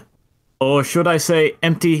empty-handed. Or should I say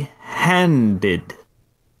empty-handed?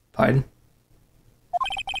 Pardon?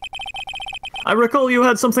 I recall you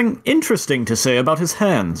had something interesting to say about his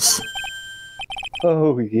hands.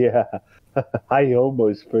 Oh, yeah. I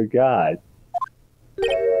almost forgot.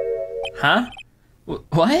 Huh?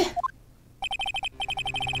 What?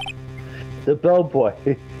 The bellboy,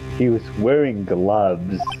 he was wearing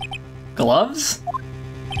gloves. Gloves?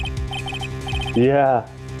 Yeah.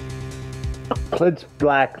 Clint's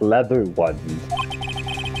black leather ones.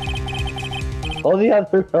 All the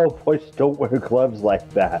other bellboys don't wear gloves like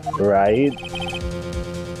that, right?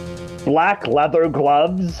 Black leather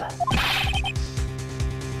gloves?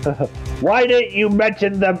 Why didn't you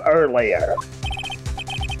mention them earlier?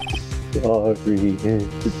 Sorry,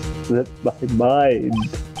 it slipped my mind.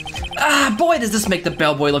 Ah, boy, does this make the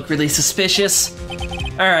bellboy look really suspicious.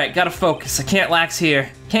 Alright, gotta focus. I can't lax here.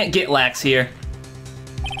 Can't get lax here.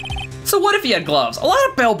 So what if he had gloves? A lot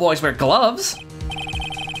of bellboys wear gloves.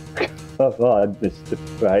 Come on,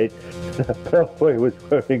 Mr. Wright. The bellboy was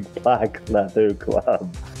wearing black leather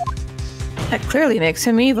gloves. That clearly makes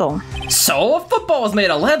him evil. So a football is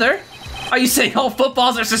made of leather. Are you saying all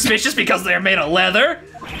footballs are suspicious because they're made of leather?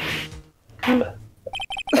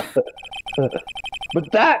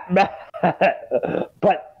 But that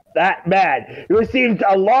man received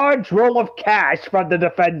a large roll of cash from the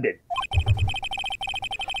defendant.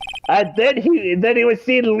 And then he was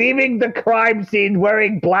seen leaving the crime scene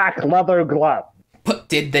wearing black leather gloves. But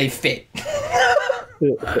did they fit?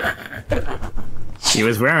 He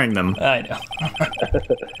was wearing them. I know.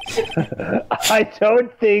 I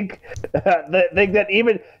don't think that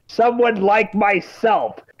even someone like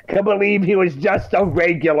myself can believe he was just a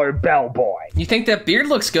regular bellboy. You think that beard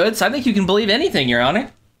looks good, so I think you can believe anything, Your Honor.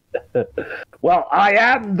 Well, I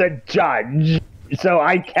am the judge, so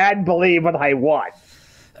I can believe what I want.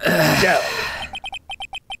 No.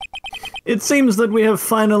 It seems that we have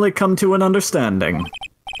finally come to an understanding.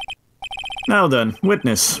 Now then,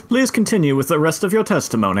 witness, please continue with the rest of your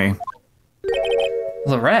testimony.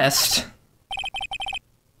 The rest?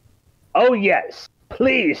 Oh yes,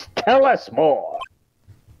 please tell us more.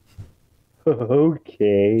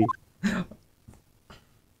 Okay.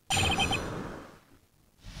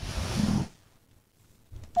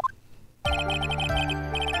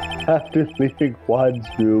 After leaving Juan's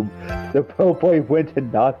room, the bellboy went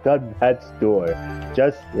and knocked on Matt's door,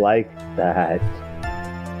 just like that.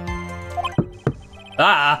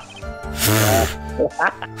 Ah!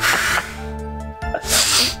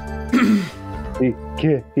 He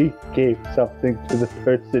gave something to the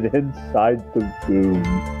person inside the room.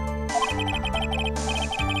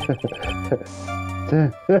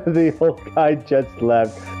 The old guy just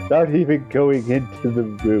left, not even going into the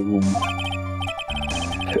room.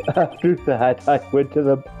 After that, I went to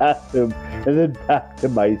the bathroom and then back to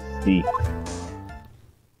my seat.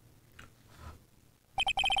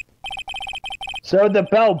 So the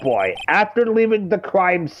bellboy, after leaving the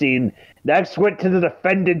crime scene, next went to the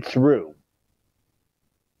defendant's room.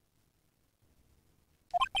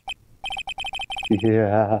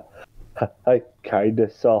 Yeah, I kinda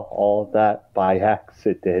saw all that by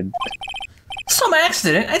accident. Some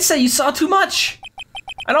accident? I'd say you saw too much.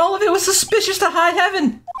 And all of it was suspicious to high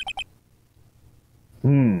heaven.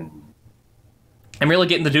 I'm really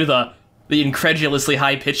getting to do the incredulously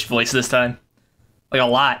high-pitched voice this time. Like, a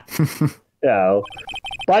lot. No.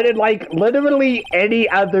 But in, like, literally any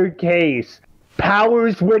other case,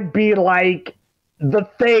 Powers would be, like, the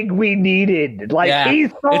thing we needed. Like, Yeah, he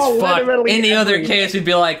saw it's literally Any other everything. case, we'd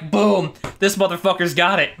be like, boom, this motherfucker's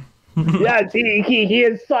got it. Yes,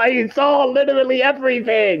 he saw literally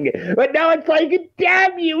everything. But now it's like,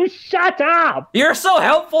 damn you, shut up! You're so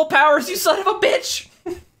helpful, Powers, you son of a bitch!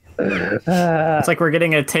 It's like we're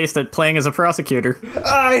getting a taste at playing as a prosecutor.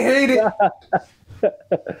 I hate it.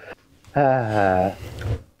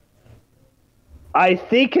 I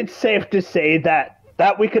think it's safe to say that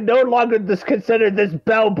we can no longer consider this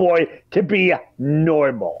bellboy to be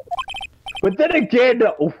normal. But then again,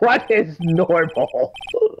 what is normal?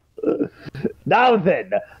 Now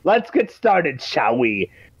then, let's get started, shall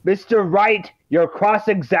we? Mr. Wright, your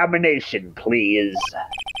cross-examination, please.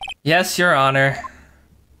 Yes, Your Honor.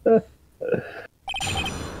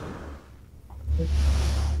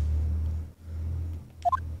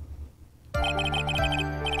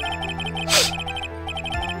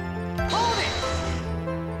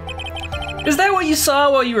 Is that what you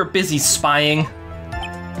saw while you were busy spying?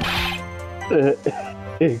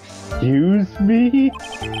 Excuse me?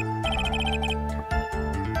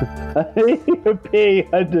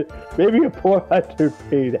 Maybe a poor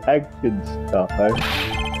underpaid action star.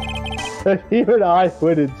 But even I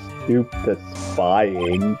wouldn't stoop to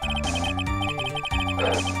spying.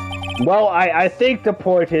 Well, I think the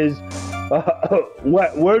point is,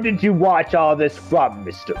 where did you watch all this from,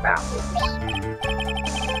 Mr. Powers?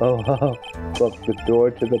 Oh, from the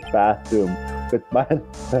door to the bathroom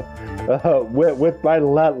with my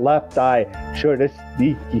left eye, sort of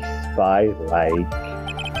sneaky spy-like.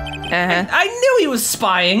 I knew he was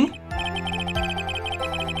spying!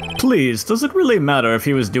 Please, does it really matter if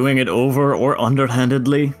he was doing it over or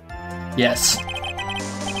underhandedly? Yes.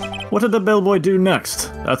 What did the bellboy do next?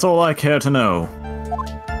 That's all I care to know.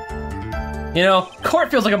 You know, court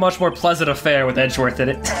feels like a much more pleasant affair with Edgeworth in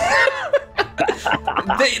it.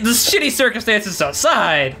 The shitty circumstances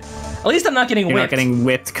aside, at least I'm not getting You're whipped. not getting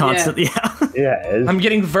whipped constantly. Yeah. Yes. I'm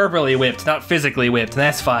getting verbally whipped, not physically whipped, and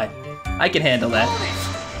that's fine. I can handle that.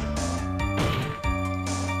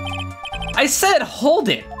 I said hold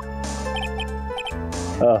it!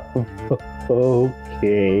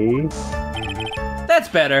 Okay. That's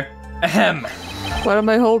better. Ahem. What am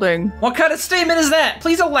I holding? What kind of statement is that?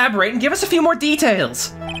 Please elaborate and give us a few more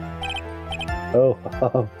details. Oh,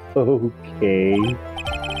 okay.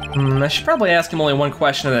 I should probably ask him only one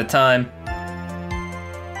question at a time.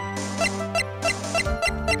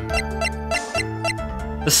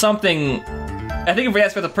 The something... I think if we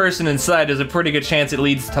ask for the person inside, there's a pretty good chance it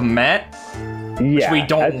leads to Matt. Which we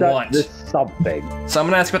don't want. The something. So I'm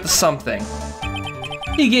gonna ask about the something.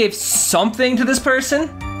 He gave something to this person?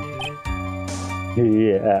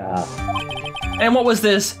 Yeah. And what was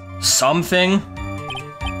this something?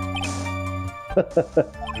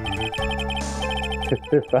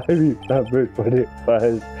 If I remembered what it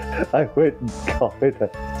was, I wouldn't call it a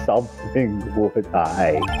something, would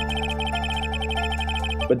I?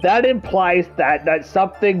 But that implies that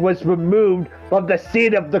something was removed from the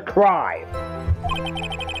scene of the crime.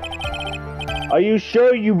 Are you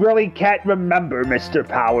sure you really can't remember, Mr.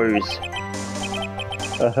 Powers?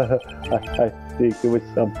 I think it was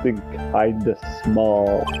something kinda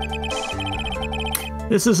small.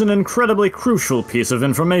 This is an incredibly crucial piece of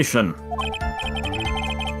information.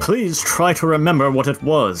 Please try to remember what it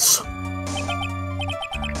was.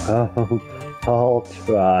 I'll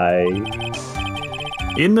try.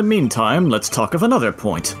 In the meantime, let's talk of another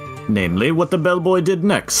point, namely what the bellboy did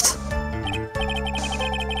next.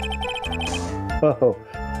 Oh,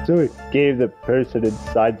 so it gave the person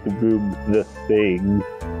inside the room the thing.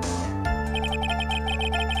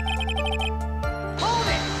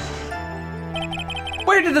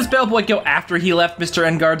 Where did this bellboy go after he left Mr.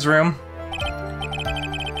 Engard's room?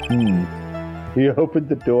 He opened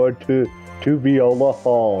the door to Viola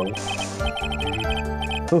Hall.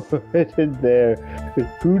 Went in there.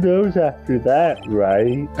 Who knows after that,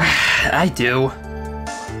 right? I do.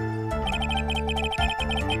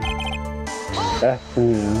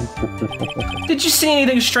 Did you see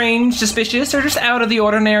anything strange, suspicious, or just out of the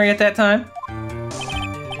ordinary at that time?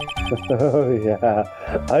 Oh yeah,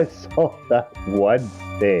 I saw that one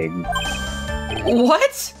thing.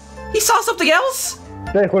 What? He saw something else?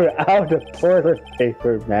 They were out of toilet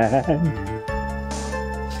paper, man.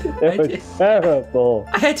 It was terrible.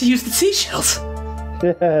 I had to use the seashells.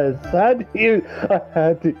 Yes, I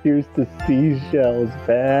had to use the seashells,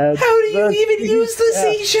 man. How do you even use the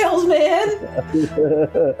seashells, man?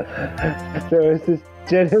 There was this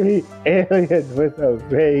jittery alien with a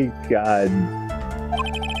ray gun.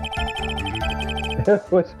 It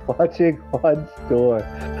was watching one door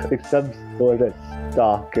like some sort of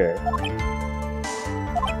stalker.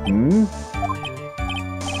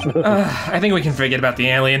 I think we can forget about the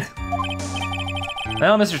alien.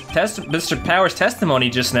 Well, Mr. Powers' testimony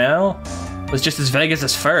just now was just as vague as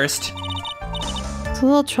his first. It's a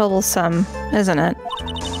little troublesome, isn't it?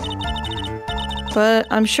 But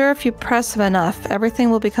I'm sure if you press him enough, everything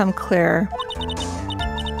will become clearer.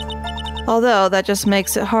 Although, that just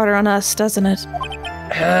makes it harder on us, doesn't it?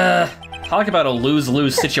 Talk about a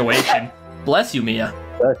lose-lose situation. Bless you, Mia.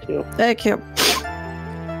 Bless you. Thank you.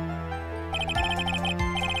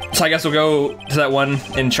 So I guess we'll go to that one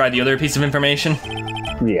and try the other piece of information.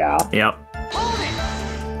 Yeah. Yep.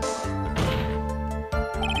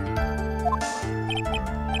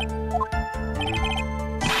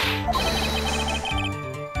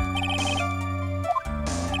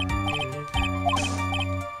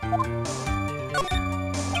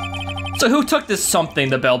 So who took this something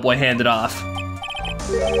the bellboy handed off?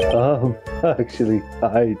 Actually,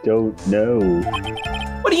 I don't know.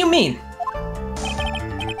 What do you mean?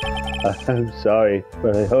 I'm sorry,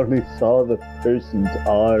 but I only saw the person's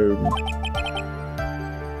arm.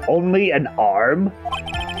 Only an arm?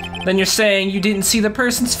 Then you're saying you didn't see the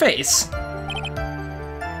person's face?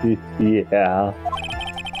 Yeah.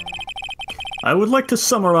 I would like to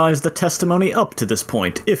summarize the testimony up to this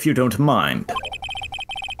point, if you don't mind.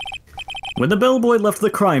 When the bellboy left the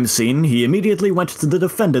crime scene, he immediately went to the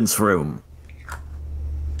defendant's room.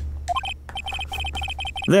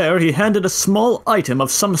 There, he handed a small item of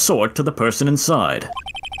some sort to the person inside.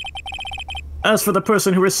 As for the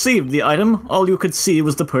person who received the item, all you could see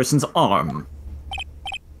was the person's arm.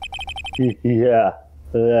 Yeah,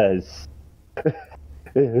 yes. It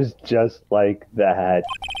was just like that.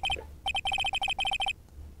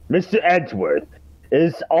 Mr. Edgeworth,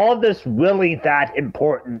 is all this really that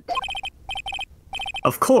important?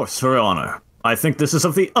 Of course, Your Honor. I think this is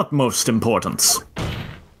of the utmost importance.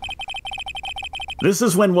 This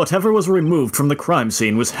is when whatever was removed from the crime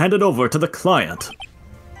scene was handed over to the client.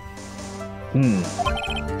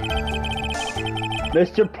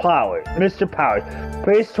 Mr. Powers,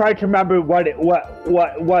 please try to remember what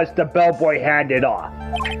was the bellboy handed off.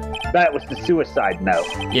 That was the suicide note.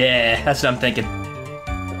 Yeah, that's what I'm thinking.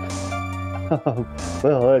 Well,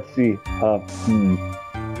 let's see. I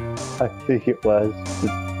think it was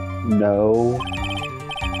no.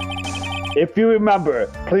 If you remember,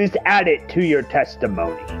 please add it to your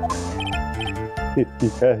testimony.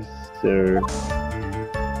 Yes, sir.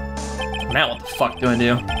 Now what the fuck do I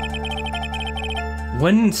do?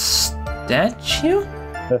 Wooden statue?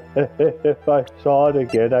 If I saw it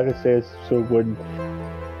again, I could say it's a wooden.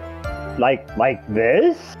 Like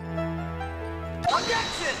this?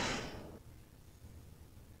 Objection!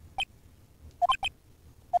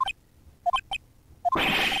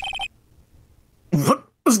 What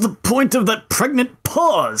was the point of that pregnant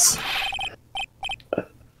pause?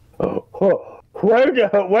 Where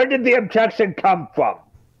did the objection come from?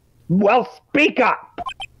 Well, speak up!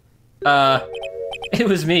 It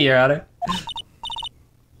was me, Your Honor.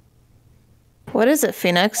 What is it,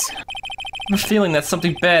 Phoenix? I have a feeling that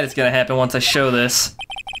something bad is gonna happen once I show this.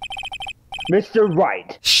 Mr.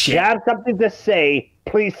 Wright, Shit. you have something to say,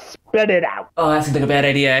 please spit it out. Oh, that seems like a bad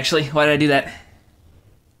idea, actually. Why did I do that?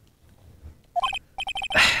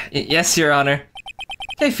 Yes, Your Honor.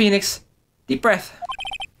 Okay, Phoenix. Deep breath.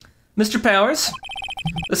 Mr. Powers,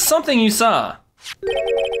 there's something you saw.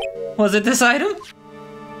 Was it this item?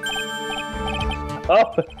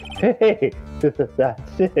 Oh, hey, that's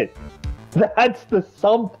it. That's the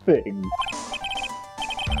something.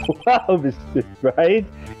 Wow, Mr. Wright,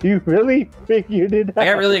 you really figured it out. I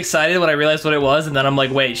got really excited when I realized what it was, and then I'm like,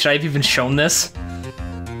 wait, should I have even shown this?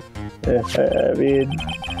 I mean...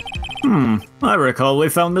 I recall we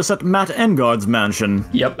found this at Matt Engard's mansion.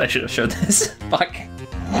 Yep, I should have showed this. Fuck.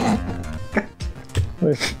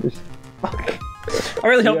 I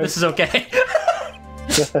really hope this is okay.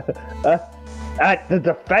 At the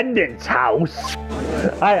defendant's house?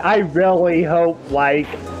 I really hope, like,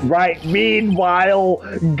 right, meanwhile,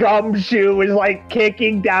 Gumshoe is, like,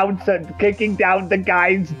 kicking down the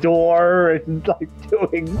guy's door and, like,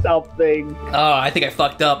 doing something. Oh, I think I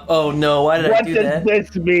fucked up. Oh no, why did I do that? What does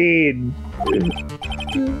this mean?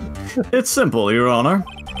 It's simple, Your Honor.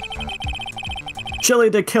 Chili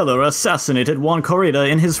the Killer assassinated Juan Corrida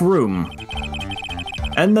in his room.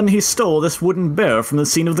 And then he stole this wooden bear from the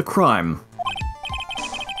scene of the crime.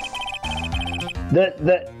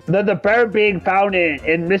 The bear being found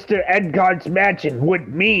in Mr. Edgard's mansion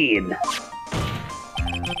would mean...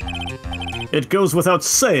 It goes without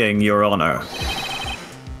saying, Your Honor.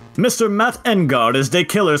 Mr. Matt Engard is the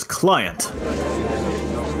killer's client.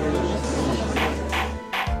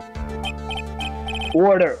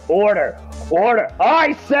 Order, order, order!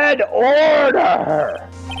 I said order!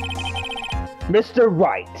 Mr.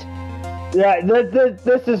 Wright. Yeah,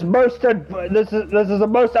 this is a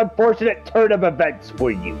most unfortunate turn of events for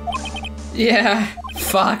you. Yeah,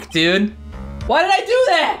 fuck, dude. Why did I do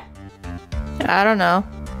that? I don't know.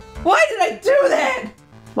 Why did I do that?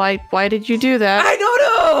 Why did you do that? I don't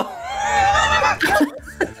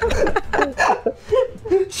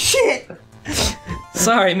know! Shit!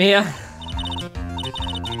 Sorry, Mia.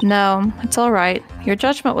 No, it's alright. Your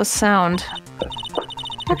judgment was sound.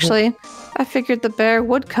 Actually, I figured the bear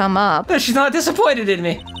would come up. But she's not disappointed in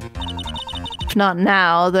me. If not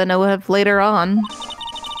now, then it would have later on.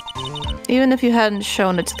 Even if you hadn't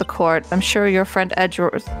shown it to the court, I'm sure your friend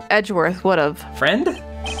Edgeworth would have. Friend?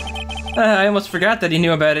 I almost forgot that he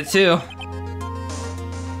knew about it too.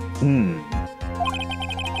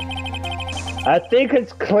 I think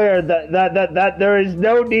it's clear that there is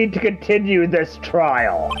no need to continue this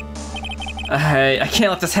trial. I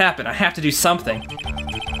can't let this happen. I have to do something.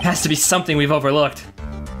 It has to be something we've overlooked.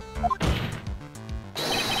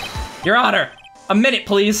 Your Honor, a minute,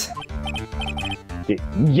 please.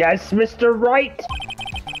 Yes, Mr. Wright?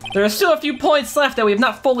 There are still a few points left that we have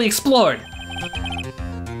not fully explored.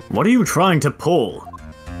 What are you trying to pull?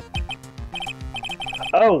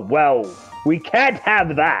 Oh, well, we can't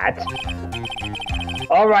have that.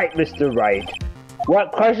 All right, Mr. Wright.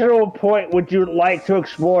 What questionable point would you like to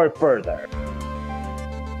explore further?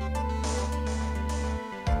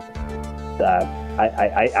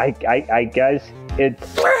 I guess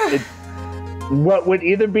it's what would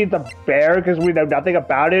either be the bear because we know nothing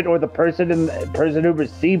about it, or the person who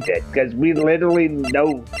received it because we literally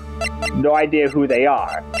no idea who they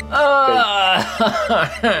are.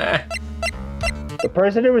 The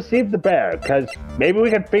person who received the bear, because maybe we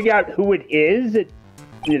can figure out who it is.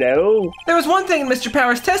 You know. There was one thing in Mr.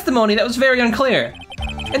 Power's testimony that was very unclear,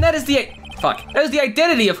 and that is the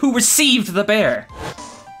identity of who received the bear.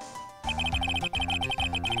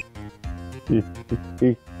 He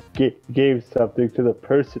gave something to the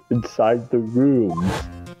person inside the room.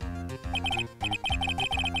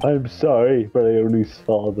 I'm sorry, but I only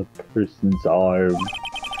saw the person's arm.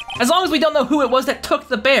 As long as we don't know who it was that took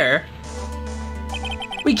the bear,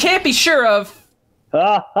 we can't be sure of...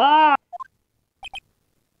 Ha ha!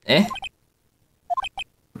 Eh?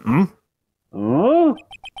 Hmm?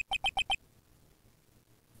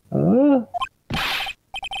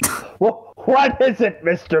 What is it,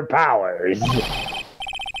 Mr. Powers?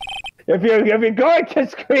 If you're going to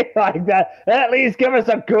scream like that, at least give us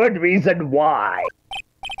a good reason why.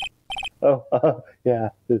 Oh, yeah,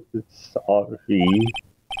 sorry.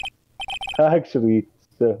 Actually,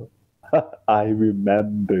 so I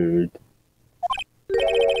remembered.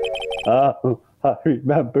 Oh, I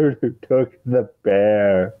remembered who took the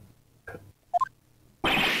bear.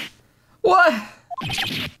 What?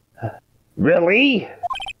 Really?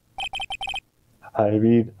 I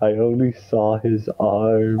mean, I only saw his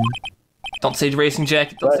arm. Don't say racing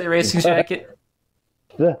jacket. Don't say racing jacket.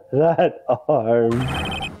 That arm.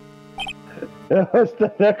 It was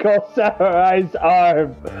the Nickel Samurai's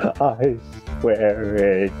arm. I swear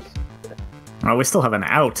it. Oh, we still have an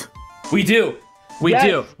out. We do. We Yes.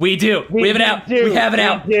 do. We do. We have it out. We have it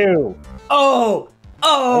out. We do. Oh.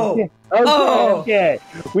 Oh. Okay. Oh. Okay.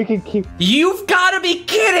 We can keep. You've got to be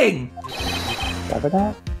kidding. Cover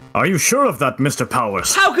that? Are you sure of that, Mr.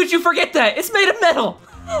 Powers? How could you forget that? It's made of metal.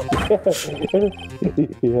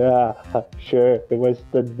 Yeah, sure. It was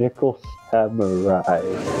the Nickel Samurai.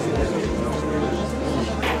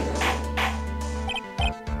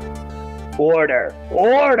 Order!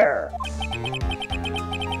 Order!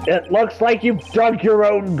 It looks like you've dug your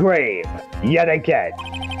own grave, yet again.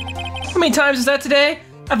 How many times is that today?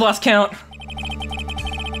 I've lost count.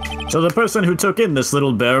 So the person who took in this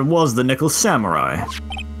little bear was the Nickel Samurai.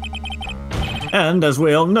 And as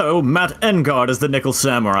we all know, Matt Engard is the Nickel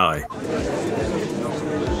Samurai.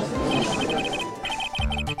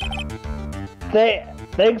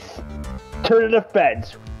 Thanks to the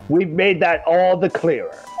defense, we've made that all the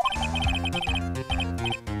clearer.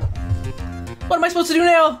 What am I supposed to do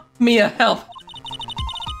now? Mia, help.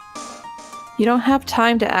 You don't have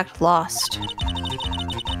time to act lost.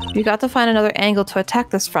 You got to find another angle to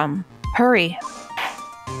attack this from. Hurry.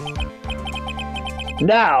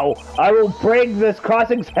 Now, I will bring this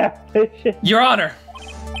cross-examination Your Honor.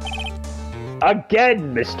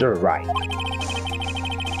 again, Mr. Wright.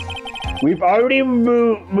 We've already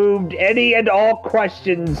moved any and all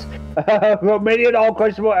questions, from any and all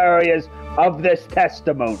questionable areas of this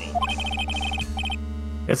testimony.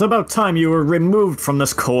 It's about time you were removed from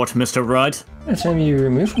this court, Mr. Wright. By the time you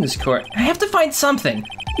removed from this court, I have to find something.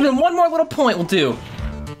 Even one more little point will do.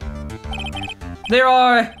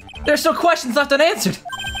 There's still questions left unanswered.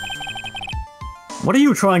 What are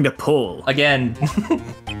you trying to pull? Again.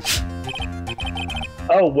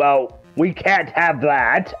 Oh, well, we can't have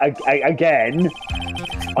that again.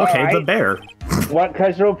 Okay, Alright. the bear. What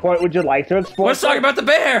questionable point would you like to explore? Let's talk about the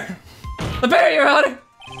bear. The bear, Your Honor.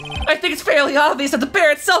 I think it's fairly obvious that the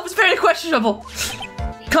bear itself is very questionable.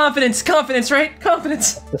 Confidence, right?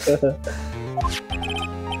 Confidence.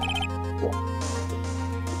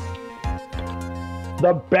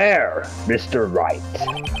 The bear, Mr. Wright.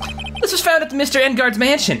 This was found at Mr. Engard's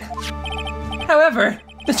mansion. However,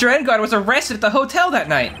 Mr. Engard was arrested at the hotel that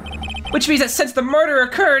night, which means that since the murder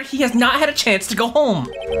occurred, he has not had a chance to go home.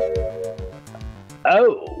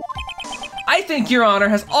 Oh. I think Your Honor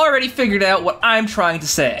has already figured out what I'm trying to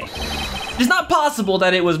say. It is not possible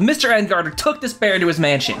that it was Mr. Engard who took this bear to his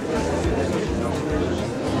mansion.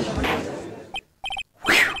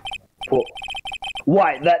 Well,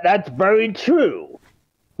 why, that's very true.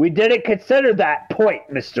 We didn't consider that point,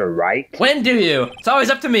 Mr. Wright. When do you? It's always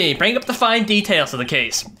up to me. Bring up the fine details of the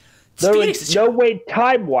case. There Speedy was no way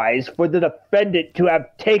time-wise for the defendant to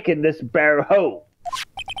have taken this bear home.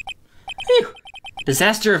 Phew.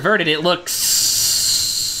 Disaster averted, it looks.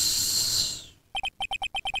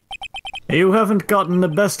 You haven't gotten the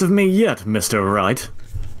best of me yet, Mr. Wright.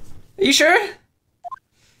 Are you sure?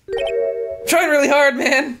 I'm trying really hard,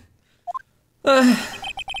 man.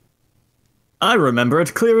 I remember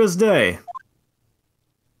it clear as day.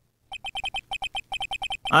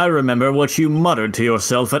 I remember what you muttered to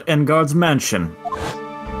yourself at Engard's mansion.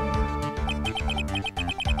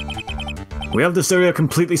 We have this area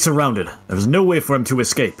completely surrounded. There's no way for him to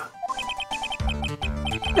escape.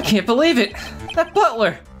 I can't believe it. That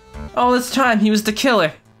butler. All this time, he was the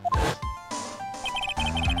killer.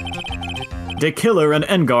 De Killer and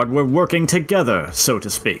Engard were working together, so to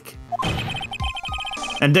speak.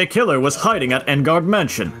 And De Killer was hiding at Engard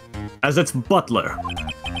Mansion as its butler.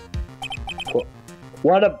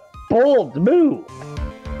 What a bold move!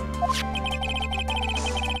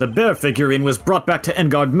 The bear figurine was brought back to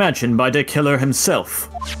Engard Mansion by De Killer himself.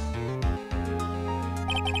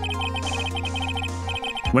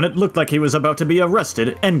 When it looked like he was about to be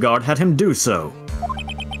arrested, Engard had him do so.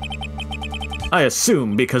 I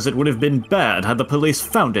assume because it would have been bad had the police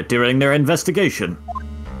found it during their investigation.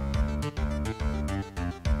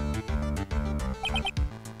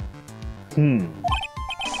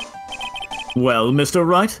 Well, Mr.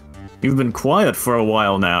 Wright, you've been quiet for a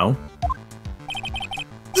while now.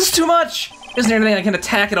 This is too much! Isn't there anything I can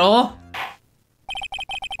attack at all?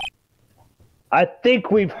 I think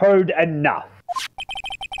we've heard enough.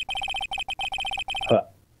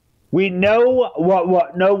 We know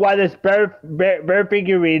why this bear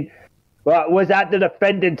figurine was at the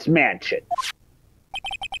defendant's mansion,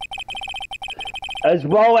 as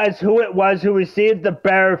well as who it was who received the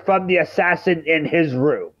bear from the assassin in his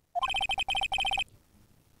room.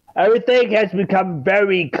 Everything has become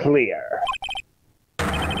very clear.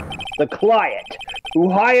 The client who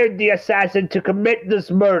hired the assassin to commit this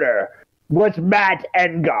murder was Matt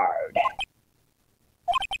Engard.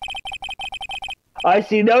 I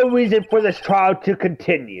see no reason for this trial to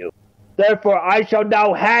continue. Therefore, I shall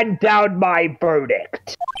now hand down my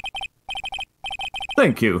verdict.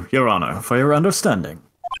 Thank you, Your Honor, for your understanding.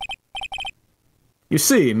 You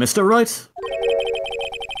see, Mr. Wright,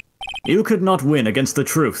 you could not win against the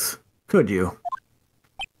truth, could you?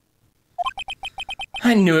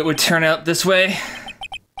 I knew it would turn out this way.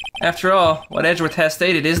 After all, what Edgeworth has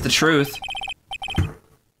stated is the truth.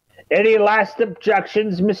 Any last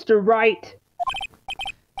objections, Mr. Wright?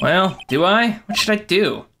 Well, do I? What should I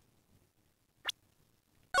do?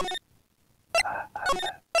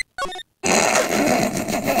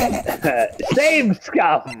 Same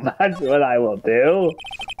scum! That's what I will do.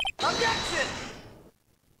 Objection!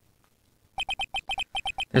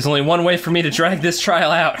 There's only one way for me to drag this trial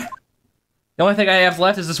out. The only thing I have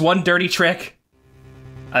left is this one dirty trick.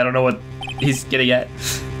 I don't know what he's getting at.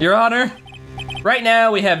 Your Honor, right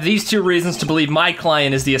now we have these two reasons to believe my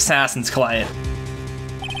client is the assassin's client.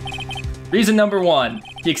 Reason number 1,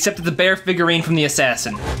 he accepted the bear figurine from the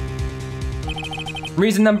assassin.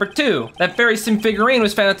 Reason number 2, that very same figurine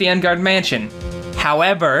was found at the Engard mansion.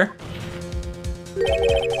 However,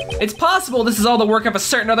 it's possible this is all the work of a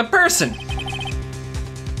certain other person.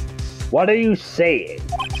 What are you saying?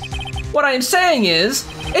 What I am saying is,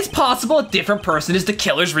 it's possible a different person is the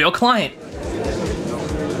killer's real client.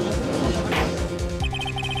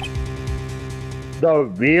 The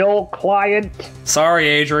real client? Sorry,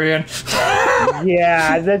 Adrian.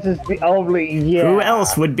 Yeah, this is the only... Yeah. Who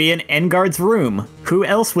else would be in Engard's room? Who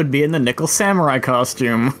else would be in the Nickel Samurai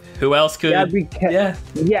costume? Who else could?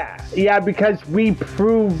 Yeah, because we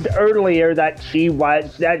proved earlier that she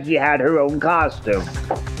had her own costume.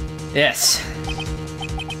 Yes.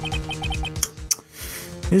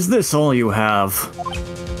 Is this all you have?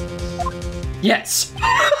 Yes.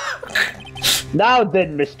 Now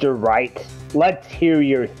then, Mr. Wright, let's hear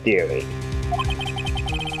your theory.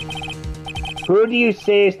 Who do you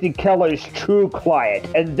say is the killer's true client,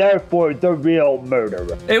 and therefore the real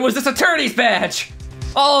murderer? It was this attorney's badge!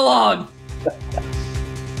 All along!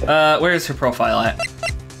 Where's her profile at?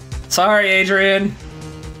 Sorry, Adrian.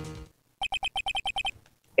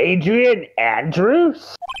 Adrian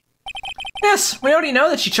Andrews? Yes, we already know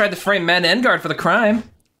that she tried to frame Matt Engard for the crime.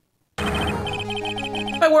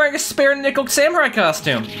 By wearing a spare nickel samurai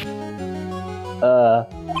costume.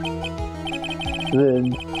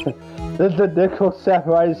 Then the nickel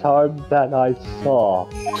samurai's arm that I saw.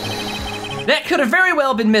 That could have very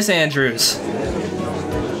well been Miss Andrews.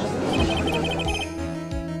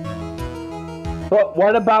 But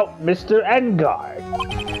what about Mr. Engard?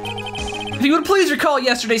 If you would please recall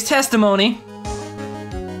yesterday's testimony.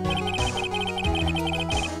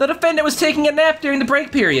 The defendant was taking a nap during the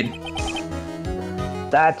break period.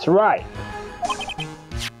 That's right.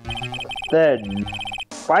 Then,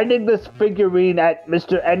 finding this figurine at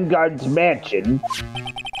Mr. Engard's mansion...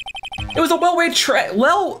 It was a well-laid trap.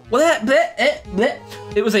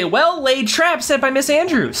 It was a well-laid trap set by Miss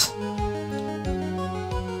Andrews.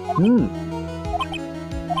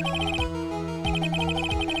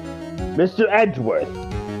 Mr. Edgeworth,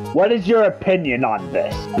 what is your opinion on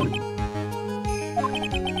this?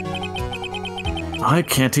 I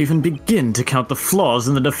can't even begin to count the flaws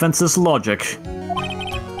in the defense's logic.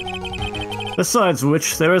 Besides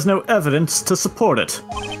which, there is no evidence to support it.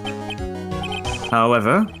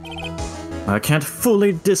 However, I can't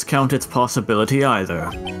fully discount its possibility either.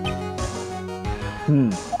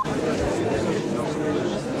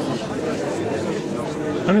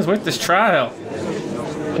 When is with this trial?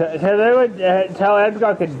 Can anyone tell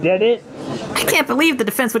Edgar did it? I can't believe the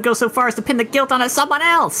defense would go so far as to pin the guilt on someone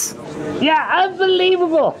else. Yeah,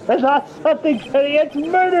 unbelievable! It's not something funny, it's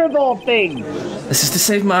murderable things! This is to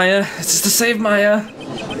save Maya. This is to save Maya.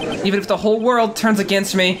 Even if the whole world turns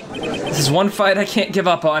against me, this is one fight I can't give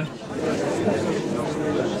up on.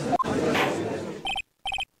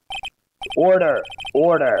 Order!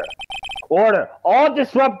 Order! Order! All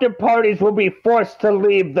disruptive parties will be forced to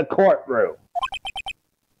leave the courtroom.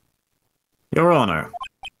 Your Honor.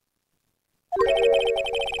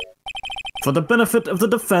 For the benefit of the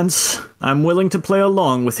defense, I'm willing to play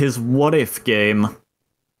along with his what-if game.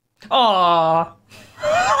 Aww.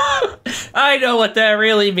 I know what that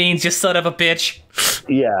really means, you son of a bitch.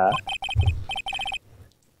 Yeah.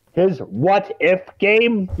 His what-if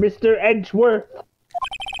game, Mr. Edgeworth?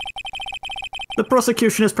 The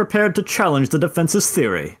prosecution is prepared to challenge the defense's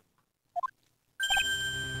theory.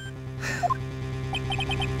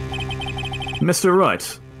 Mr.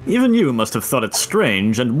 Wright, even you must have thought it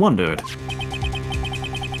strange and wondered.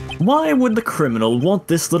 Why would the criminal want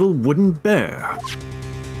this little wooden bear?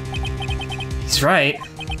 He's right.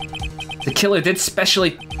 The killer did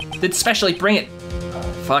specially bring it.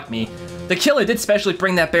 Fuck me. The killer did specially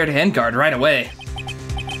bring that bear to Endgard right away.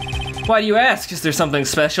 Why do you ask? Is there something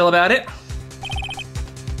special about it?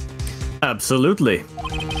 Absolutely.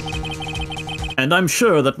 And I'm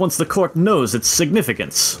sure that once the court knows its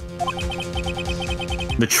significance,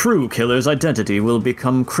 the true killer's identity will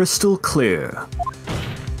become crystal clear.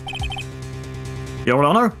 Your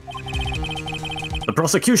Honor, the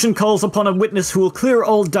prosecution calls upon a witness who will clear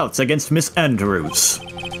all doubts against Miss Andrews.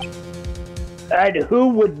 And who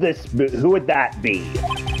would that be?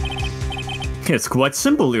 It's quite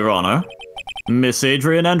simple, Your Honor. Miss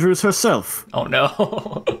Adrian Andrews herself. Oh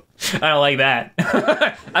no. I don't like that.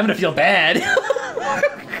 I'm gonna feel bad.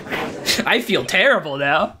 I feel terrible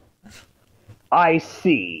now. I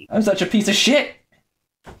see. I'm such a piece of shit.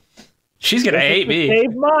 She's gonna hate me.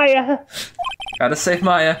 Save Maya. Gotta save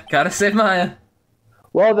Maya. Gotta save Maya.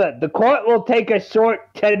 Well then, the court will take a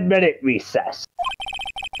short 10-minute recess.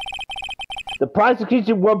 The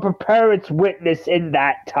prosecution will prepare its witness in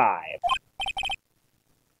that time.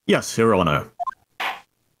 Yes, Your Honor.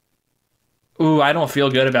 Ooh, I don't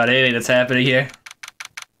feel good about anything that's happening here.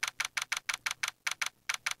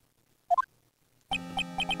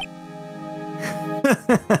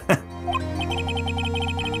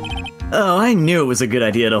 Oh, I knew it was a good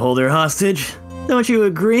idea to hold her hostage. Don't you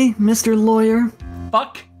agree, Mr. Lawyer?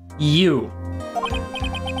 Fuck you.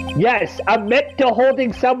 Yes, admit to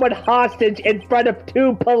holding someone hostage in front of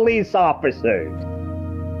 2 police officers.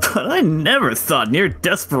 But I never thought near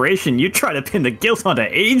desperation you'd try to pin the guilt onto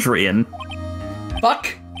Adrian.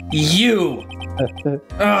 Fuck you. Oh,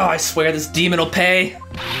 I swear this demon will pay.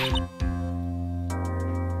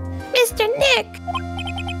 Mr. Nick!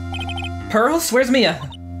 Pearls, where's Mia?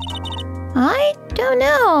 I don't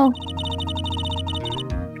know.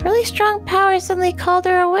 Really strong power suddenly called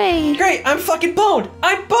her away. Great, I'm fucking boned.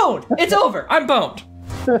 I'm boned. It's over. I'm boned.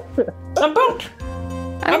 I'm boned.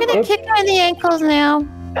 I'm gonna kick her in the ankles now.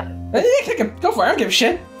 Kick him. Go for it. I don't give a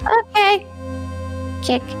shit. Okay.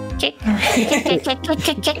 Kick, kick, kick, kick, kick,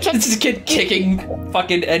 kick, kick, kick. This is a kid kicking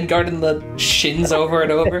fucking Endgard in the shins over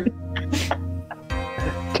and over.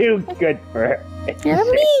 Too good for her. You're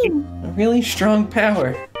mean. A really strong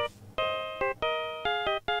power.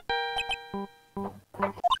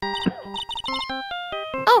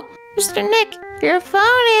 Oh, Mr. Nick, your phone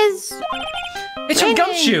is... It's from ringing.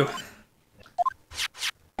 Gumshoe.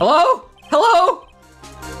 Hello? Hello?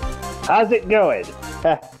 How's it going?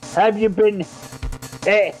 Have you been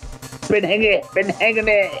hanging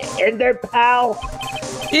in there, pal?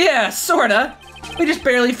 Yeah, sorta. We just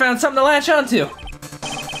barely found something to latch onto.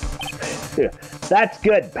 That's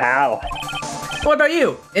good, pal. What about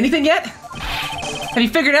you? Anything yet? Have you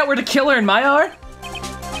figured out where the killer and Maya are?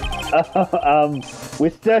 We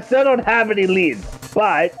still don't have any leads,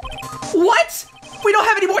 but... What? We don't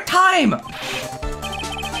have any more time!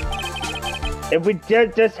 If we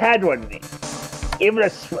just had one, even a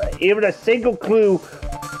single clue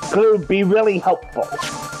would be really helpful.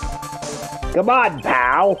 Come on,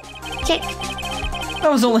 pal. Kick. I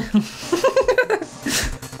was only...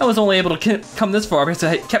 I was only able to come this far because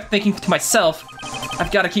I kept thinking to myself,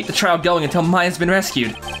 I've got to keep the trial going until Maya's been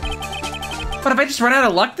rescued. But if I just run out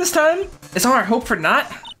of luck this time? Is all our hope for naught?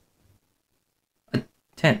 A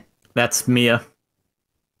tent. That's Mia.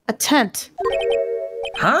 A tent.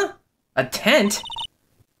 Huh? A tent?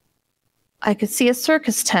 I could see a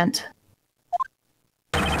circus tent.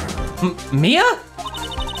 Mia?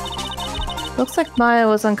 Looks like Maya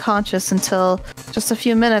was unconscious until just a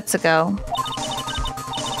few minutes ago.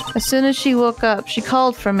 As soon as she woke up, she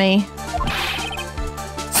called for me.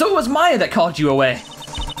 So it was Maya that called you away.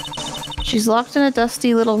 She's locked in a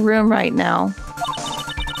dusty little room right now.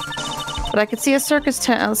 But I could see a circus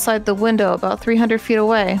tent outside the window about 300 feet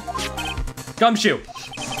away. Gumshoe,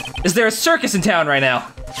 is there a circus in town right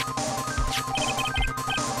now?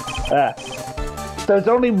 there's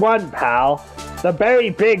only one, pal. The very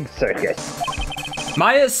big circus.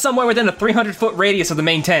 Maya's somewhere within a 300-foot radius of the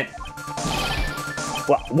main tent.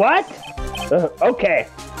 What? Okay.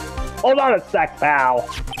 Hold on a sec, pal.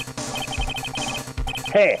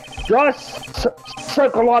 Hey, draw a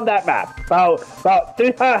circle on that map. About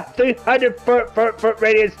 300 foot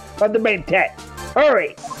radius from the main tent.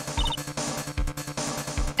 Hurry!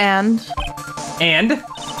 And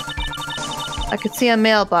I could see a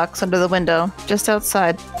mailbox under the window, just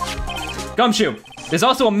outside. Gumshoe, there's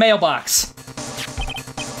also a mailbox.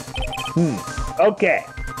 Okay.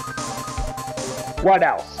 What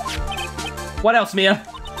else? What else, Mia?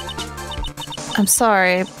 I'm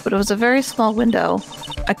sorry, but it was a very small window.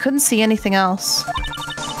 I couldn't see anything else.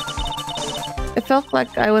 It felt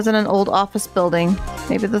like I was in an old office building,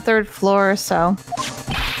 maybe the 3rd floor or so.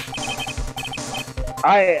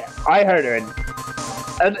 I heard her in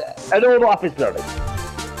an old office building.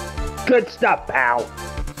 Good stuff, pal.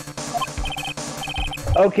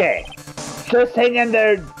 Okay, just hang in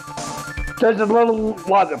there just a little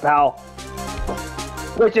longer, pal.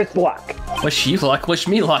 Wish us luck. Wish you luck, wish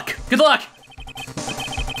me luck. Good luck!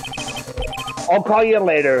 I'll call you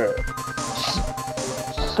later.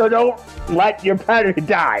 So don't let your battery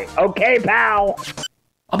die, okay, pal?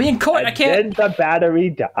 I'll be in court, I can't. Then the battery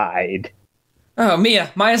died. Oh,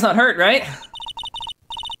 Mia, Maya's not hurt, right?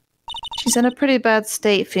 She's in a pretty bad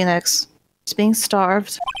state, Phoenix. She's being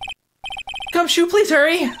starved. Gumshoe, please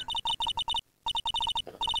hurry!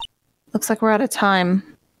 Looks like we're out of time.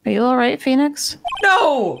 Are you alright, Phoenix?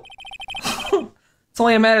 No! It's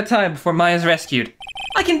only a matter of time before Maya's rescued.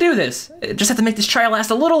 I can do this. Just have to make this trial last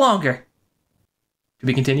a little longer. To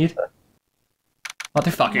be continued?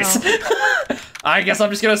 Motherfuckers. No. I guess I'm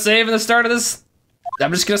just gonna save in the start of this.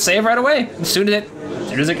 I'm just gonna save right away. As soon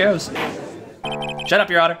as it goes. Shut up,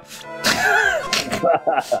 Your Honor.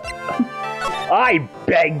 I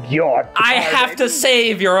beg your pardon. I have to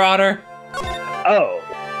save, Your Honor. Oh.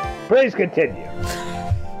 Please continue.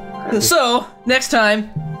 So, next time,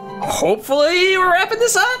 hopefully we're wrapping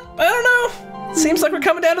this up. I don't know. Seems like we're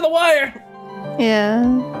coming down to the wire. Yeah.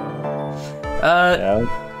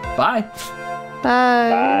 Bye. Bye.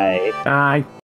 Bye. Bye.